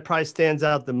one that probably stands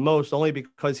out the most, only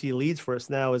because he leads for us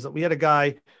now, is that we had a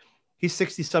guy, he's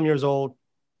 60 some years old,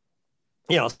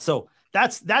 so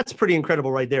that's pretty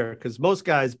incredible right there. Because most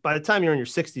guys, by the time you're in your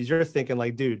 60s, you're thinking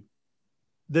like, dude,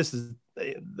 this is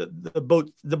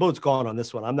the boat's gone on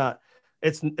this one.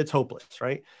 It's hopeless,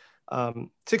 right?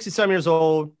 60 some years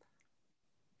old,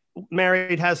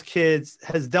 married, has kids,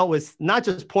 has dealt with not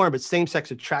just porn, but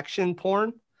same-sex attraction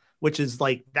porn, which is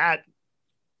like that.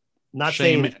 Not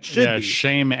saying Shame, it should be,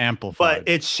 shame but amplified.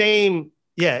 it's shame.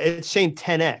 Yeah, it's shame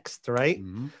 10x, right?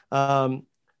 Mhm.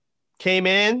 Came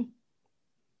in,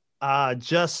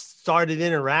 just started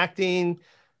interacting,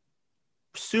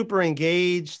 super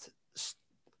engaged,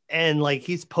 and like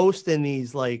he's posting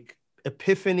these like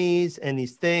epiphanies and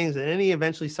these things, and then he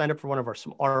eventually signed up for one of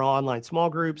our online small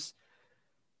groups.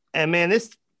 And man,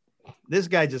 this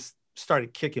guy just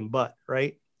started kicking butt,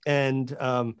 right? And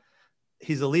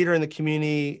he's a leader in the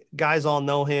community. Guys all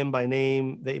know him by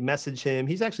name. They message him.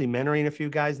 He's actually mentoring a few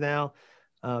guys now.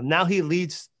 Now he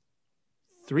leads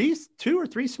two or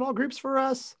three small groups for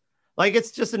us. Like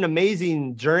it's just an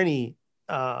amazing journey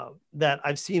that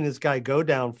I've seen this guy go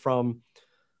down from,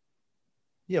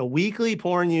 weekly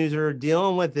porn user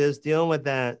dealing with this, dealing with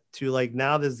that, to like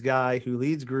now this guy who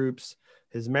leads groups.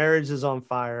 His marriage is on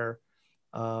fire.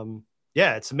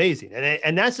 Yeah, it's amazing.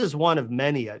 And that's just one of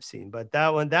many I've seen, but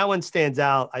that one stands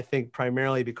out, I think,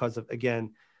 primarily because of,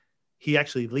 again, he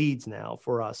actually leads now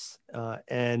for us.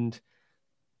 And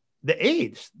the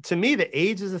age, to me, the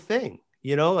age is a thing,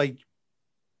 like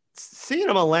seeing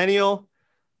a millennial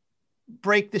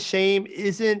break the shame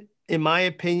isn't, in my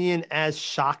opinion, as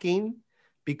shocking,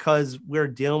 because we're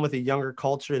dealing with a younger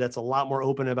culture that's a lot more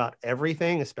open about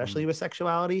everything, especially with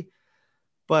sexuality.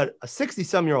 But a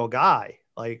 60-some-year-old guy,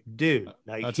 like, dude,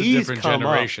 like That's a different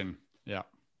generation. Yeah.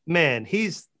 Man,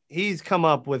 he's come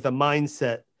up with a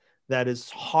mindset that is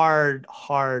hard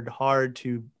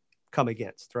to come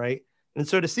against, right? And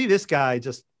so to see this guy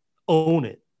just own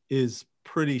it is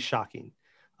pretty shocking.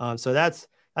 So that's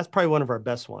probably one of our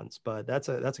best ones, but that's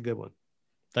a good one.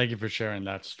 Thank you for sharing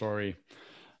that story.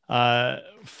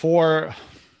 For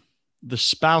the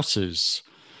spouses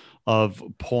of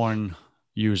porn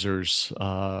users,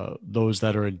 those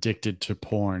that are addicted to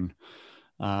porn,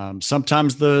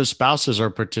 sometimes the spouses are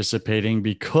participating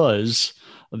because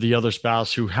the other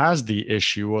spouse who has the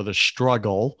issue or the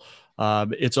struggle,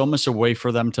 it's almost a way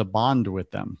for them to bond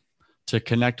with them, to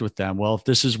connect with them. Well, if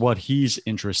this is what he's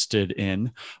interested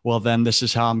in, well, then this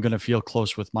is how I'm going to feel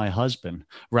close with my husband.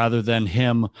 Rather than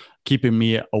him keeping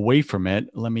me away from it,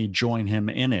 let me join him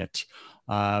in it.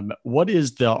 What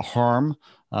is the harm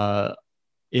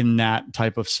in that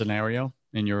type of scenario,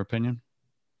 in your opinion?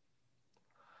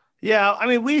 Yeah, I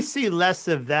mean, we see less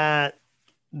of that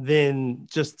than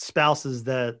just spouses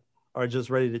that are just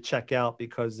ready to check out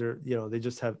because they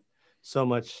just have so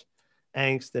much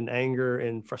angst and anger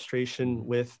and frustration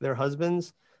with their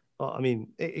husbands. Well, I mean,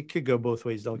 it could go both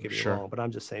ways. Don't get me wrong, but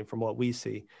I'm just saying from what we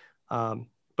see.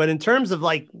 But in terms of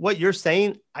like what you're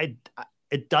saying,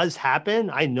 it does happen.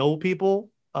 I know people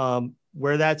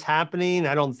where that's happening.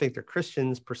 I don't think they're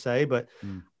Christians per se, but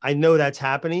I know that's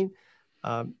happening.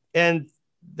 And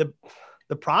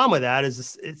the problem with that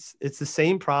is it's the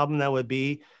same problem that would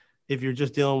be if you're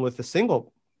just dealing with a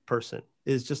single person,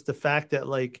 is just the fact that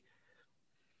like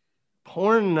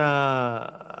porn,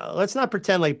 let's not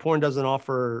pretend like porn doesn't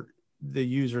offer the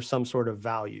user some sort of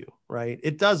value, right?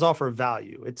 It does offer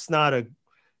value. It's not a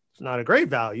great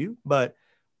value, but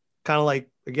kind of like,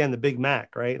 again, the Big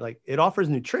Mac, right? Like it offers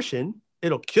nutrition.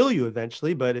 It'll kill you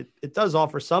eventually, but it does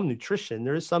offer some nutrition.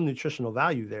 There is some nutritional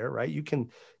value there, right? You can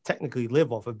technically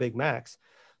live off of Big Macs.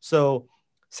 So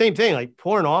same thing, like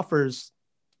porn offers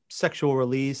sexual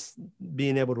release,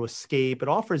 being able to escape. It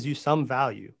offers you some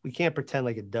value. We can't pretend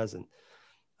like it doesn't.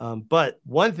 But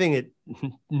one thing it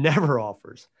never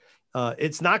offers,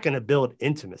 it's not going to build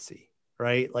intimacy,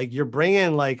 right? Like you're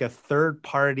bringing like a third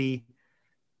party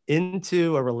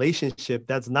into a relationship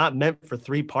that's not meant for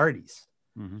three parties.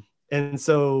 Mm-hmm. And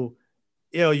so,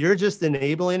 you're just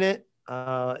enabling it.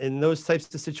 In those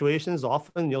types of situations,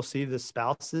 often you'll see the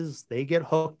spouses, they get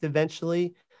hooked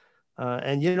eventually.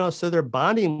 And, so they're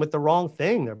bonding with the wrong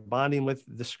thing. They're bonding with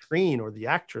the screen or the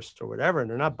actress or whatever, and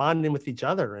they're not bonding with each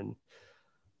other. And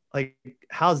like,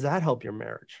 how's that help your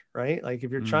marriage, right? Like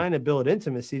if you're trying to build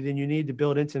intimacy, then you need to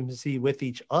build intimacy with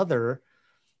each other,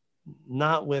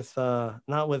 not with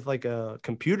like a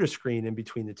computer screen in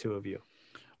between the two of you.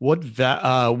 What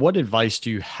advice do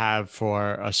you have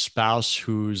for a spouse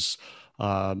whose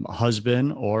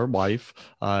husband or wife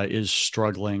is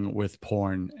struggling with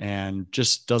porn and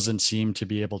just doesn't seem to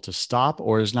be able to stop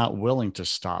or is not willing to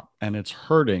stop, and it's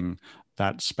hurting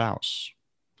that spouse?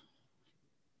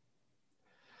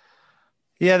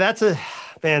 Yeah, that's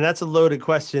a loaded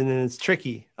question, and it's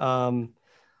tricky.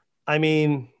 I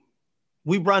mean,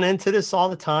 we run into this all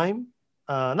the time.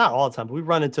 Not all the time, but we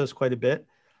run into this quite a bit.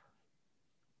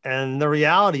 And the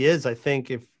reality is, I think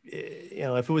if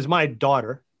it was my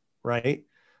daughter, right,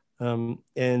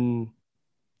 and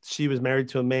she was married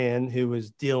to a man who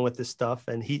was dealing with this stuff,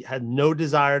 and he had no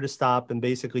desire to stop, and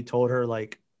basically told her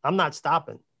like, "I'm not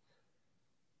stopping,"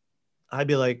 I'd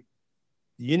be like,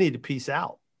 you need to peace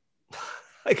out.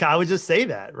 Like, I would just say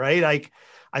that, right? Like,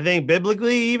 I think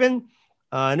biblically even,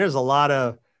 and there's a lot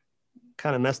of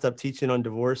kind of messed up teaching on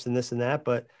divorce and this and that,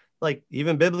 but like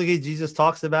even biblically, Jesus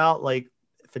talks about like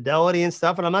fidelity and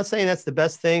stuff. And I'm not saying that's the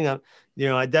best thing.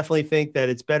 I definitely think that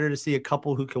it's better to see a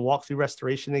couple who can walk through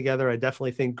restoration together. I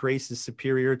definitely think grace is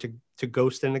superior to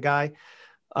ghosting a guy.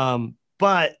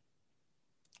 But,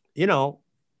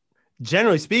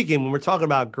 generally speaking, when we're talking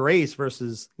about grace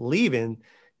versus leaving,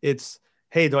 it's,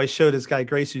 hey, do I show this guy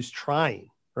grace who's trying,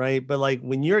 right? But like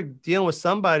when you're dealing with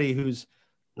somebody who's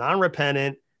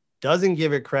non-repentant, doesn't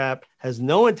give a crap, has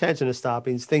no intention of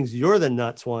stopping, thinks you're the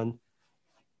nuts one,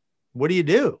 what do you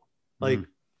do? Like,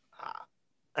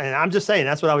 and I'm just saying,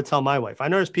 that's what I would tell my wife. I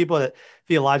know there's people that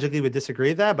theologically would disagree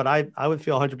with that, but I would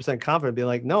feel 100% confident, be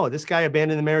like, no, this guy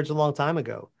abandoned the marriage a long time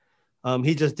ago.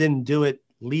 He just didn't do it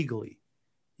legally.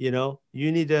 You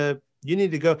need to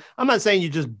go. I'm not saying you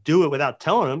just do it without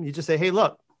telling him. You just say, hey,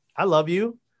 look, I love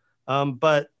you.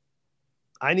 But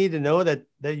I need to know that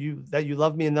you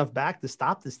love me enough back to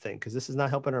stop this thing, because this is not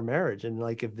helping our marriage. And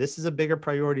like, if this is a bigger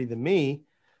priority than me,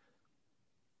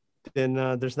 then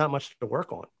there's not much to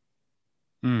work on.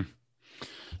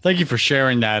 Thank you for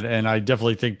sharing that. And I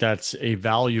definitely think that's a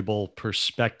valuable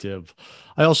perspective.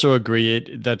 I also agree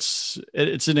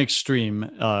it's an extreme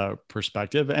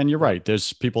perspective. And you're right.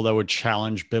 There's people that would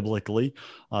challenge biblically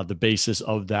the basis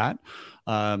of that.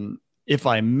 If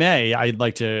I may, I'd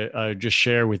like to just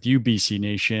share with you, BC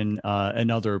Nation,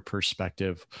 another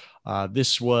perspective.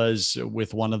 This was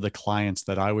with one of the clients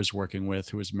that I was working with,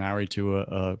 who was married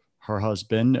to her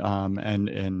husband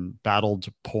and battled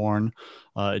porn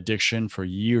addiction for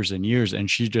years and years. And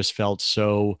she just felt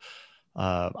so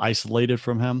isolated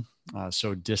from him,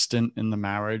 so distant in the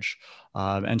marriage,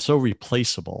 and so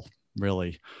replaceable,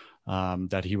 really.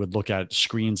 That he would look at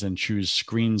screens and choose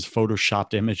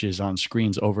photoshopped images on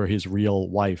screens over his real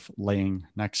wife laying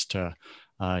next to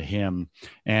him.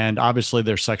 And obviously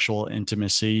their sexual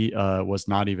intimacy was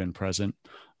not even present,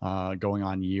 going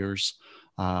on years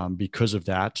because of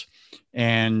that.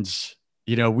 And,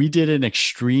 we did an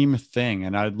extreme thing,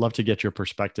 and I'd love to get your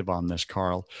perspective on this,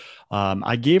 Carl.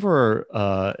 I gave her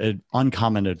an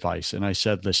uncommon advice, and I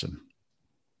said, listen,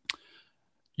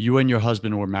 you and your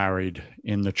husband were married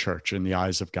in the church in the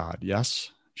eyes of God.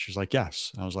 Yes. She's like,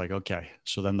 yes. I was like, okay.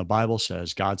 So then the Bible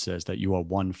says, God says that you are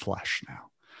one flesh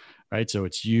now, right? So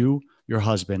it's you, your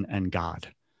husband, and God.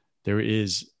 There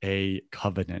is a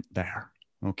covenant there.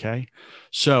 Okay.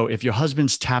 So if your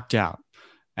husband's tapped out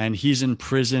and he's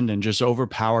imprisoned and just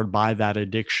overpowered by that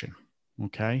addiction,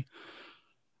 okay,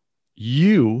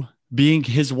 you, being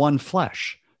his one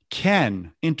flesh,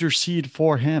 can intercede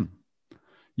for him.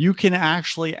 You can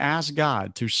actually ask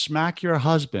God to smack your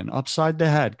husband upside the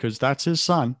head, because that's his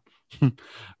son,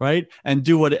 right? And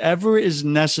do whatever is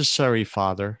necessary,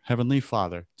 Father, Heavenly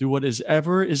Father, do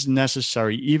whatever is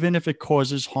necessary, even if it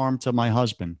causes harm to my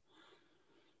husband.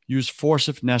 Use force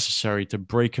if necessary to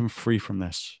break him free from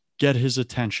this. Get his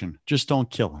attention. Just don't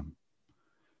kill him.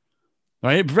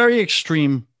 Right? Very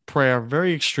extreme prayer,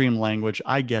 very extreme language.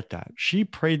 I get that. She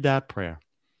prayed that prayer.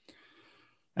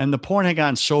 And the porn had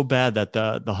gotten so bad that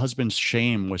the husband's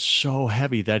shame was so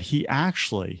heavy that he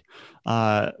actually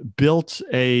built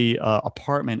a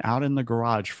apartment out in the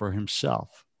garage for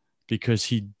himself, because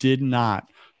he did not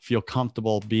feel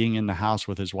comfortable being in the house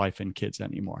with his wife and kids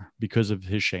anymore because of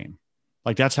his shame.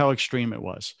 Like, that's how extreme it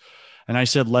was. And I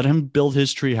said, let him build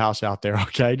his tree house out there.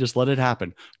 Okay. Just let it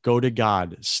happen. Go to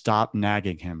God. Stop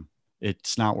nagging him.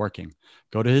 It's not working.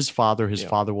 Go to his father. His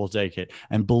father will take it,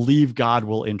 and believe God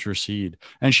will intercede.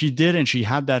 And she did. And she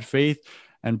had that faith.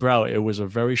 And bro, it was a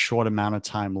very short amount of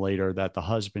time later that the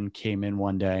husband came in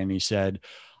one day and he said,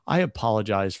 I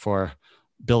apologize for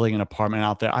building an apartment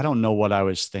out there. I don't know what I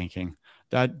was thinking.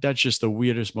 That's just the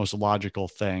weirdest, most logical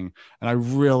thing. And I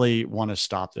really want to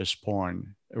stop this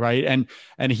porn. Right. And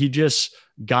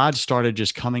God started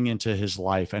just coming into his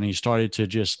life, and he started to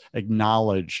just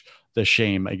acknowledge the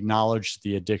shame, acknowledge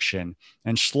the addiction,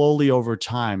 and slowly over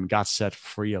time got set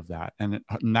free of that. And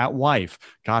that wife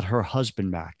got her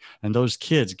husband back, and those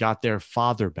kids got their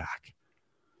father back.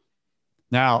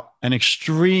 Now, an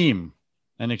extreme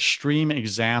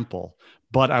example,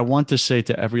 but I want to say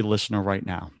to every listener right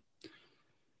now,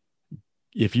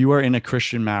 if you are in a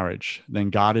Christian marriage,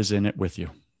 then God is in it with you.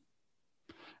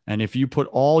 And if you put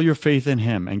all your faith in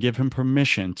him and give him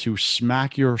permission to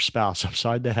smack your spouse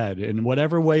upside the head in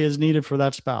whatever way is needed for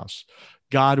that spouse,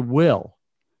 God will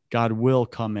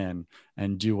come in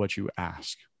and do what you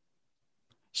ask.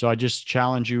 So I just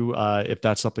challenge you, if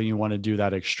that's something you want to do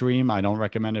that extreme. I don't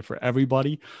recommend it for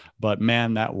everybody, but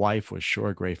man, that wife was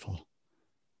sure grateful.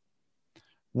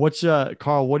 What's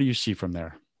Carl, what do you see from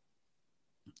there?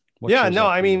 What Yeah, shows no,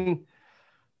 up I for you? mean,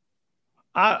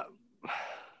 I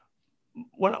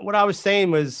what I was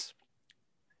saying was,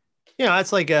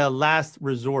 it's like a last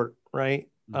resort, right?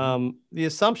 Mhm. The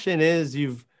assumption is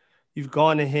you've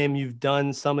gone to him, you've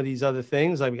done some of these other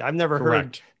things. I mean, I've never heard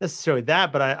Correct. necessarily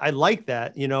that, but I like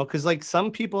that, because like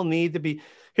some people need to be.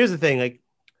 Here's the thing, like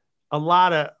a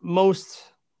lot of most,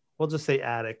 we'll just say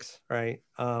addicts, right?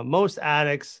 Most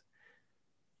addicts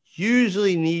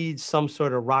usually need some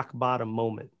sort of rock bottom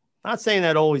moment. Not saying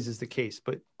that always is the case,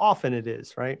 but often it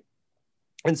is, right?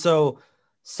 And so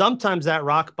sometimes that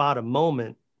rock bottom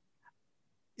moment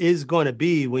is going to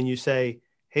be when you say,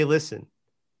 "Hey, listen,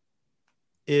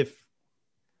 if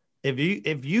if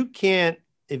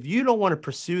you don't want to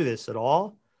pursue this at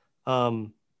all,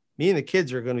 me and the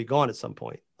kids are going to be gone at some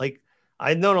point." Like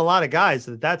I've known a lot of guys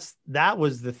that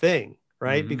was the thing,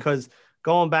 right? Hmm. Because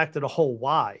going back to the whole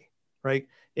why, right?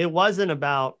 It wasn't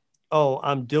about, oh,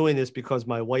 I'm doing this because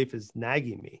my wife is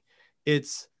nagging me.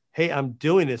 It's, hey, I'm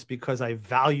doing this because I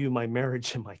value my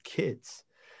marriage and my kids.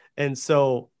 And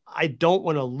so I don't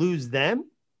want to lose them.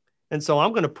 And so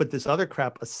I'm going to put this other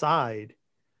crap aside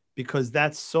because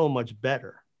that's so much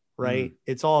better, Mm. right?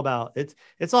 It's all about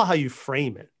it's all how you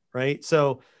frame it, right?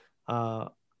 So uh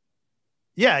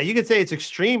yeah, you could say it's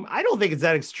extreme. I don't think it's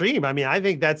that extreme. I mean, I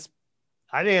think that's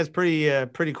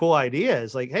pretty cool idea.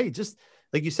 It's like, hey, just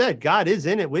like you said, God is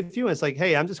in it with you. And it's like,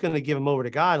 hey, I'm just going to give him over to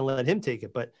God and let him take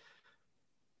it. But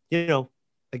you know,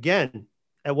 again,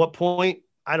 at what point?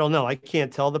 I don't know. I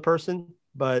can't tell the person,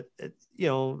 but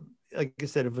like I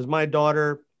said, if it was my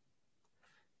daughter,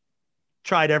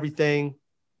 tried everything,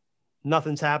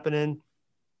 nothing's happening.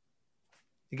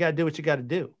 You got to do what you got to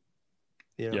do,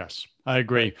 Yes, I But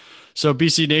agree. So,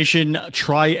 BC Nation,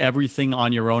 try everything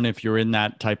on your own. If you're in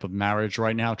that type of marriage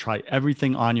right now, try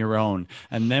everything on your own.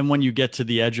 And then when you get to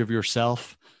the edge of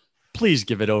yourself, please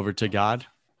give it over to God.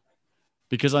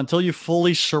 Because until you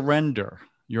fully surrender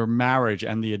your marriage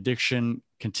and the addiction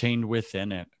contained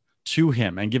within it to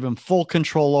Him and give Him full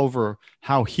control over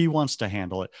how He wants to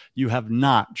handle it, you have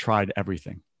not tried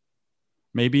everything.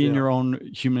 Maybe in yeah, your own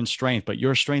human strength, but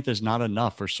your strength is not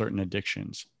enough for certain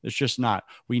addictions. It's just not.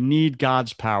 We need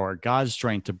God's power, God's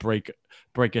strength to break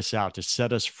us out, to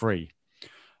set us free.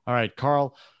 All right,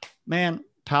 Carl, man,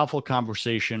 powerful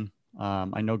conversation.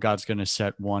 I know God's going to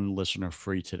set one listener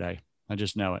free today. I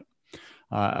just know it.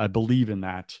 I believe in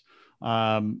that.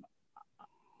 Um,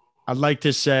 I'd like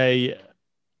to say,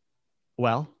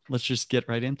 well, let's just get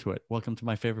right into it. Welcome to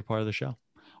my favorite part of the show.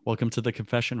 Welcome to the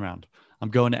confession round. I'm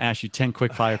going to ask you 10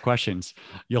 quick fire questions.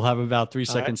 You'll have about three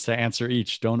all right, seconds to answer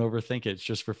each. Don't overthink it. It's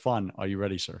just for fun. Are you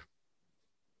ready, sir?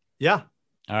 yeah.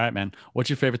 All right, man.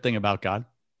 What's your favorite thing about God?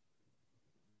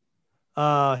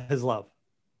 His love.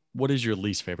 What is your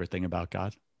least favorite thing about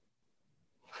God?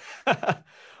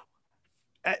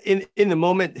 In the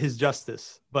moment, his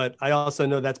justice, but I also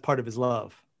know that's part of his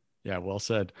love. Yeah, well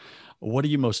said. What are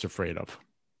you most afraid of?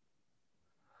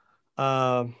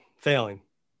 Failing.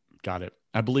 Got it.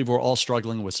 I believe we're all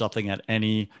struggling with something at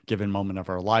any given moment of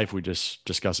our life. We just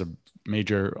discussed a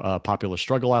major popular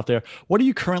struggle out there. What are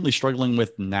you currently struggling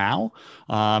with now,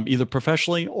 either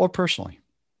professionally or personally?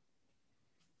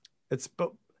 It's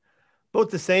both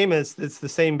the same as it's the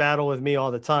same battle with me all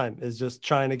the time is just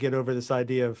trying to get over this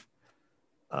idea of,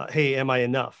 hey, am I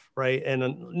enough? Right.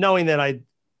 And knowing that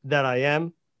I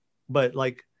am, but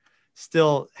like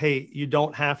still, hey, you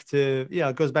don't have to,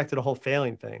 it goes back to the whole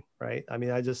failing thing. Right. I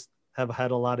mean, I just have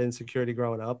had a lot of insecurity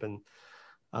growing up, and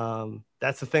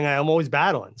that's the thing I'm always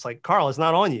battling. It's like, Carl, it's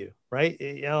not on you. Right.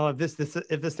 If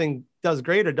this thing does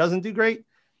great or doesn't do great,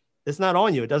 it's not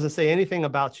on you. It doesn't say anything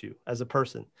about you as a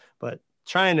person, but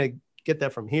trying to get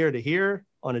that from here to here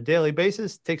on a daily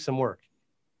basis takes some work.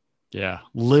 Yeah.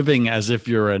 Living as if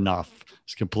you're enough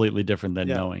is completely different than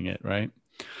Yeah. knowing it, right?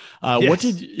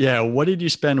 Yes. What did you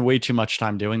spend way too much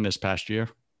time doing this past year?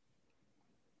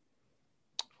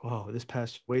 Whoa, this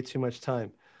passed way too much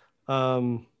time.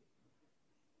 Um,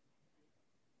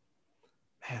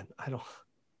 man, I don't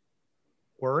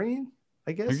worrying,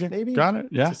 I guess Okay. maybe Got it.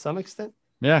 Yeah. to some extent.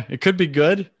 Yeah, it could be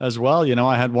good as well. You know,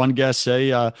 I had one guest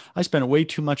say, I spent way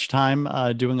too much time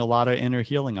doing a lot of inner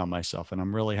healing on myself, and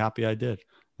I'm really happy I did.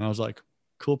 And I was like,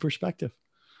 cool perspective.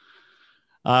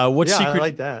 What Yeah, I secret,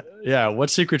 like that. what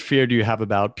secret fear do you have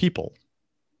about people?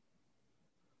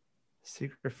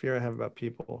 Secret fear I have about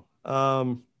people.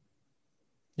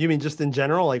 You mean just in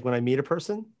general, like when I meet a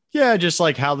person? Yeah, just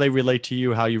like how they relate to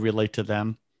you, how you relate to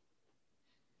them.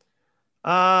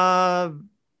 Uh,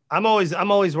 I'm always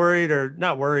worried, or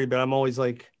not worried, but I'm always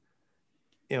like,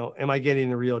 am I getting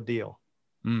the real deal?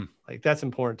 Mm, Like that's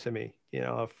important to me.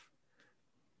 If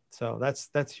So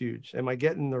that's huge. Am I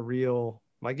getting the real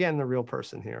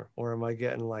person here? Or am I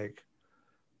getting like,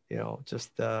 just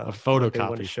A what they want to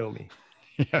photocopy. show me?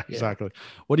 Yeah, exactly.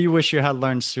 What do you wish you had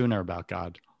learned sooner about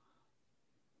God?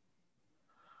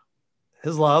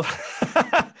 His love,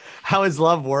 how his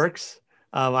love works.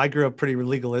 I grew up pretty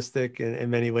legalistic in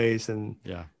many ways. And,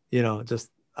 Yeah.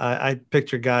 just I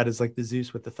picture God as like the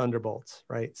Zeus with the thunderbolts,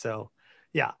 right? So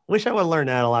yeah, wish I would have learned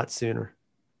that a lot sooner.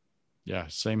 Yeah,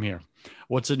 same here.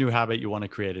 What's a new habit you want to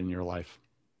create in your life?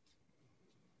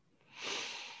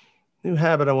 New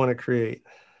habit I want to create.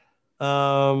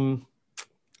 I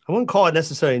wouldn't call it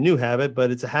necessarily a new habit, but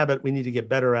it's a habit we need to get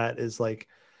better at, is like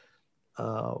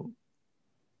uh,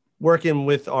 working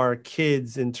with our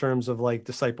kids in terms of like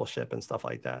discipleship and stuff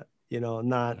like that,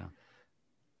 not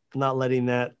letting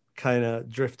that kind of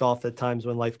drift off at times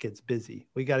when life gets busy.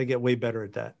 We got to get way better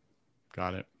at that.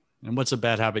 Got it. And what's a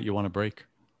bad habit you want to break?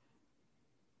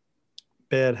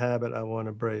 Bad habit I want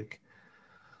to break.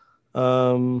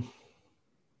 I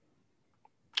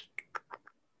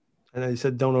know you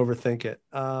said don't overthink it.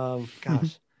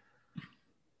 Gosh.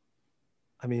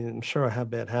 I mean, I'm sure I have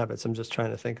bad habits. I'm just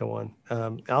trying to think of one.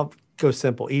 I'll go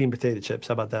simple. Eating potato chips.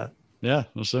 How about that? Yeah,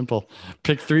 well, simple.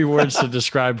 Pick 3 words to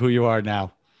describe who you are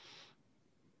now.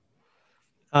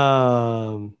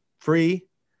 Free,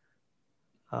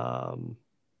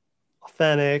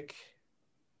 authentic,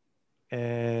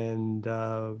 and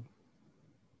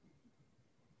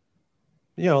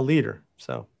leader.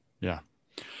 So Yeah.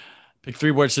 Pick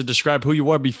 3 words to describe who you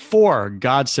were before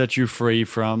God set you free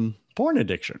from porn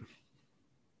addiction.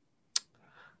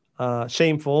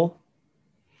 Shameful,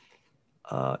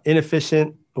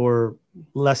 inefficient, or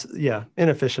less. Yeah,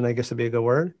 inefficient, I guess would be a good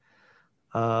word.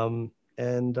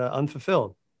 And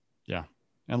unfulfilled. Yeah.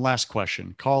 And last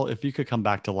question, Carl, if you could come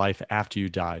back to life after you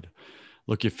died,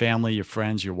 look your family, your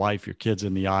friends, your wife, your kids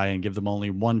in the eye and give them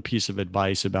only one piece of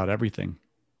advice about everything,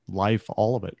 life,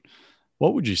 all of it,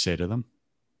 what would you say to them?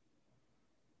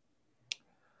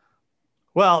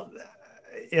 Well,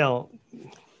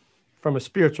 from a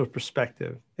spiritual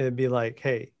perspective, it'd be like,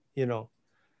 hey,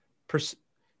 pursue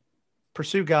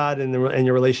God and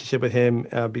your relationship with him,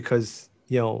 because,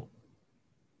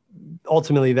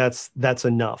 ultimately that's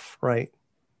enough. Right.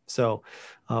 So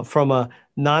from a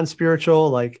non-spiritual,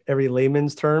 like every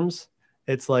layman's terms,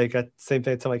 it's like same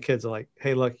thing I tell my kids. I'm like,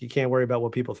 hey, look, you can't worry about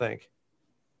what people think.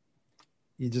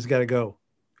 You just got to go.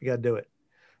 You got to do it.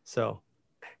 So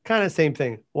kind of same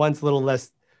thing. One's a little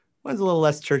less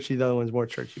churchy. The other one's more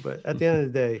churchy. But at the end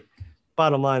of the day,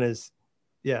 bottom line is,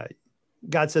 yeah,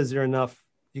 God says you're enough.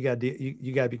 You got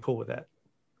to be cool with that.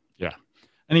 Yeah.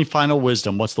 Any final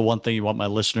wisdom? What's the one thing you want my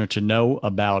listener to know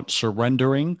about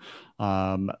surrendering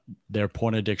their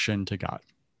porn addiction to God?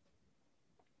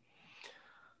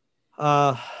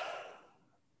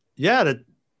 Yeah.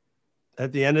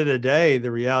 At the end of the day, the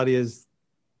reality is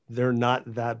they're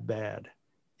not that bad.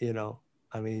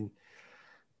 I mean,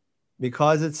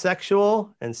 because it's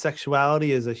sexual, and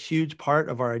sexuality is a huge part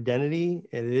of our identity.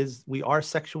 We are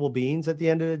sexual beings at the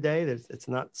end of the day. It's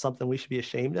not something we should be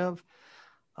ashamed of.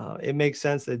 It makes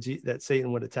sense that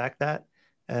Satan would attack that.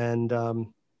 And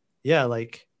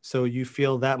so you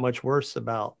feel that much worse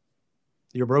about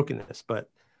your brokenness, but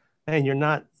man, you're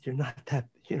not that,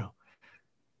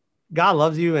 God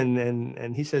loves you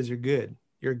and he says you're good.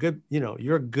 You're good.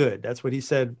 You're good. That's what he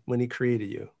said when he created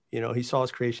you. He saw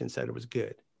his creation and said it was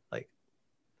good.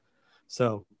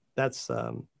 So that's,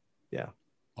 yeah.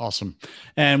 Awesome.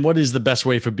 And what is the best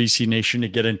way for BC Nation to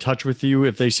get in touch with you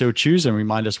if they so choose, and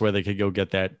remind us where they could go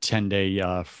get that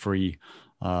 10-day free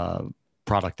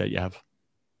product that you have?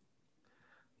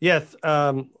 Yes.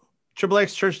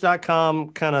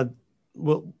 XXXchurch.com kind of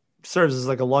serves as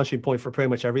like a launching point for pretty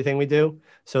much everything we do.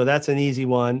 So that's an easy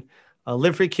one.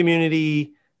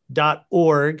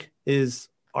 livefreecommunity.org is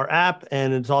our app.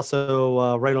 And it's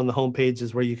also right on the homepage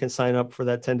is where you can sign up for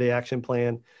that 10-day action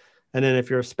plan. And then if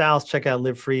you're a spouse, check out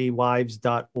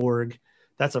livefreewives.org.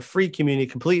 That's a free community,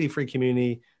 completely free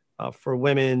community for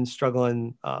women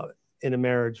struggling in a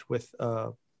marriage with,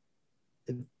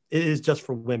 it is just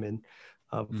for women,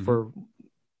 for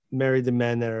married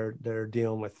men that are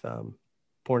dealing with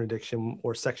porn addiction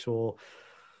or sexual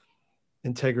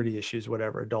integrity issues,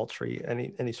 whatever, adultery,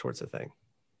 any sorts of thing.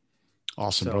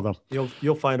 Awesome, so brother.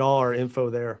 You'll find all our info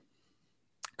there.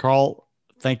 Carl,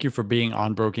 thank you for being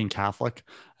on Broken Catholic,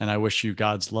 and I wish you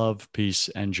God's love, peace,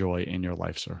 and joy in your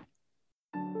life, sir.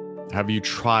 Have you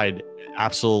tried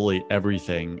absolutely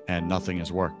everything and nothing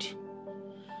has worked?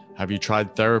 Have you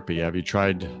tried therapy? Have you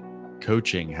tried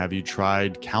coaching? Have you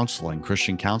tried counseling,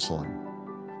 Christian counseling?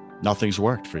 Nothing's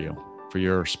worked for you, for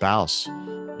your spouse.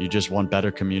 You just want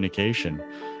better communication.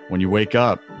 When you wake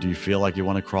up, do you feel like you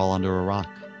want to crawl under a rock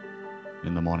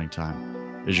in the morning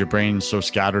time? Is your brain so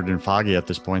scattered and foggy at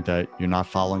this point that you're not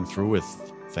following through with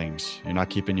things? You're not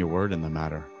keeping your word in the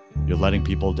matter. You're letting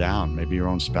people down, maybe your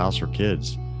own spouse or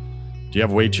kids. Do you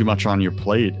have way too much on your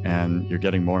plate and you're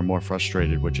getting more and more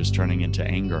frustrated, which is turning into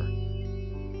anger?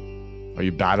 Are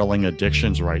you battling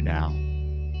addictions right now?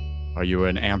 Are you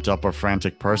an amped up or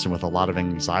frantic person with a lot of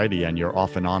anxiety and you're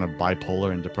off and on of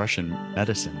bipolar and depression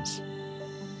medicines?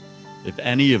 If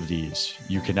any of these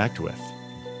you connect with,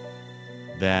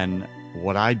 then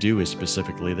what I do is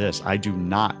specifically this. I do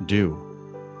not do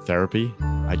therapy.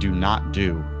 I do not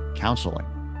do counseling.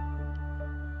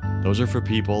 Those are for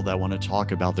people that want to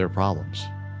talk about their problems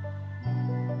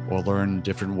or learn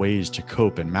different ways to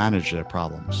cope and manage their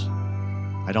problems.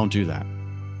 I don't do that.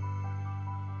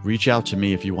 Reach out to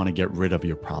me if you want to get rid of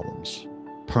your problems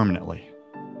permanently.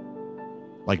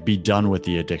 Like, be done with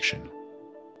the addiction.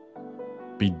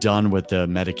 Be done with the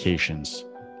medications.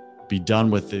 Be done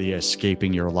with the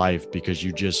escaping your life because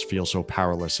you just feel so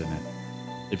powerless in it.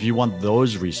 If you want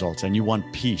those results and you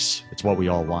want peace, it's what we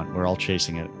all want. We're all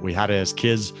chasing it. We had it as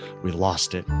kids. We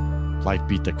lost it. Life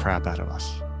beat the crap out of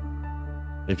us.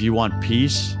 If you want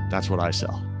peace, that's what I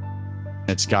sell.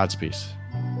 It's God's peace.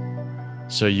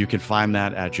 So you can find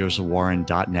that at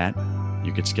josephwarren.net.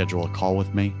 You can schedule a call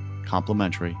with me,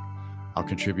 complimentary. I'll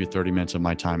contribute 30 minutes of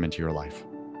my time into your life.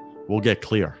 We'll get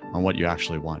clear on what you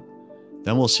actually want.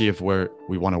 Then we'll see if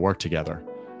we want to work together.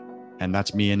 And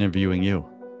that's me interviewing you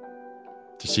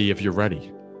to see if you're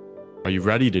ready. Are you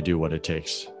ready to do what it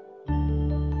takes?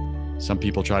 Some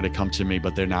people try to come to me,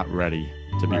 but they're not ready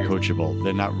to be coachable.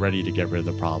 They're not ready to get rid of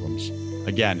the problems.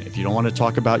 Again, if you don't want to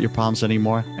talk about your problems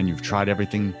anymore and you've tried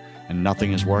everything and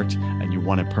nothing has worked and you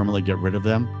want to permanently get rid of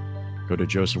them, go to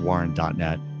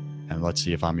josephwarren.net and let's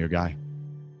see if I'm your guy.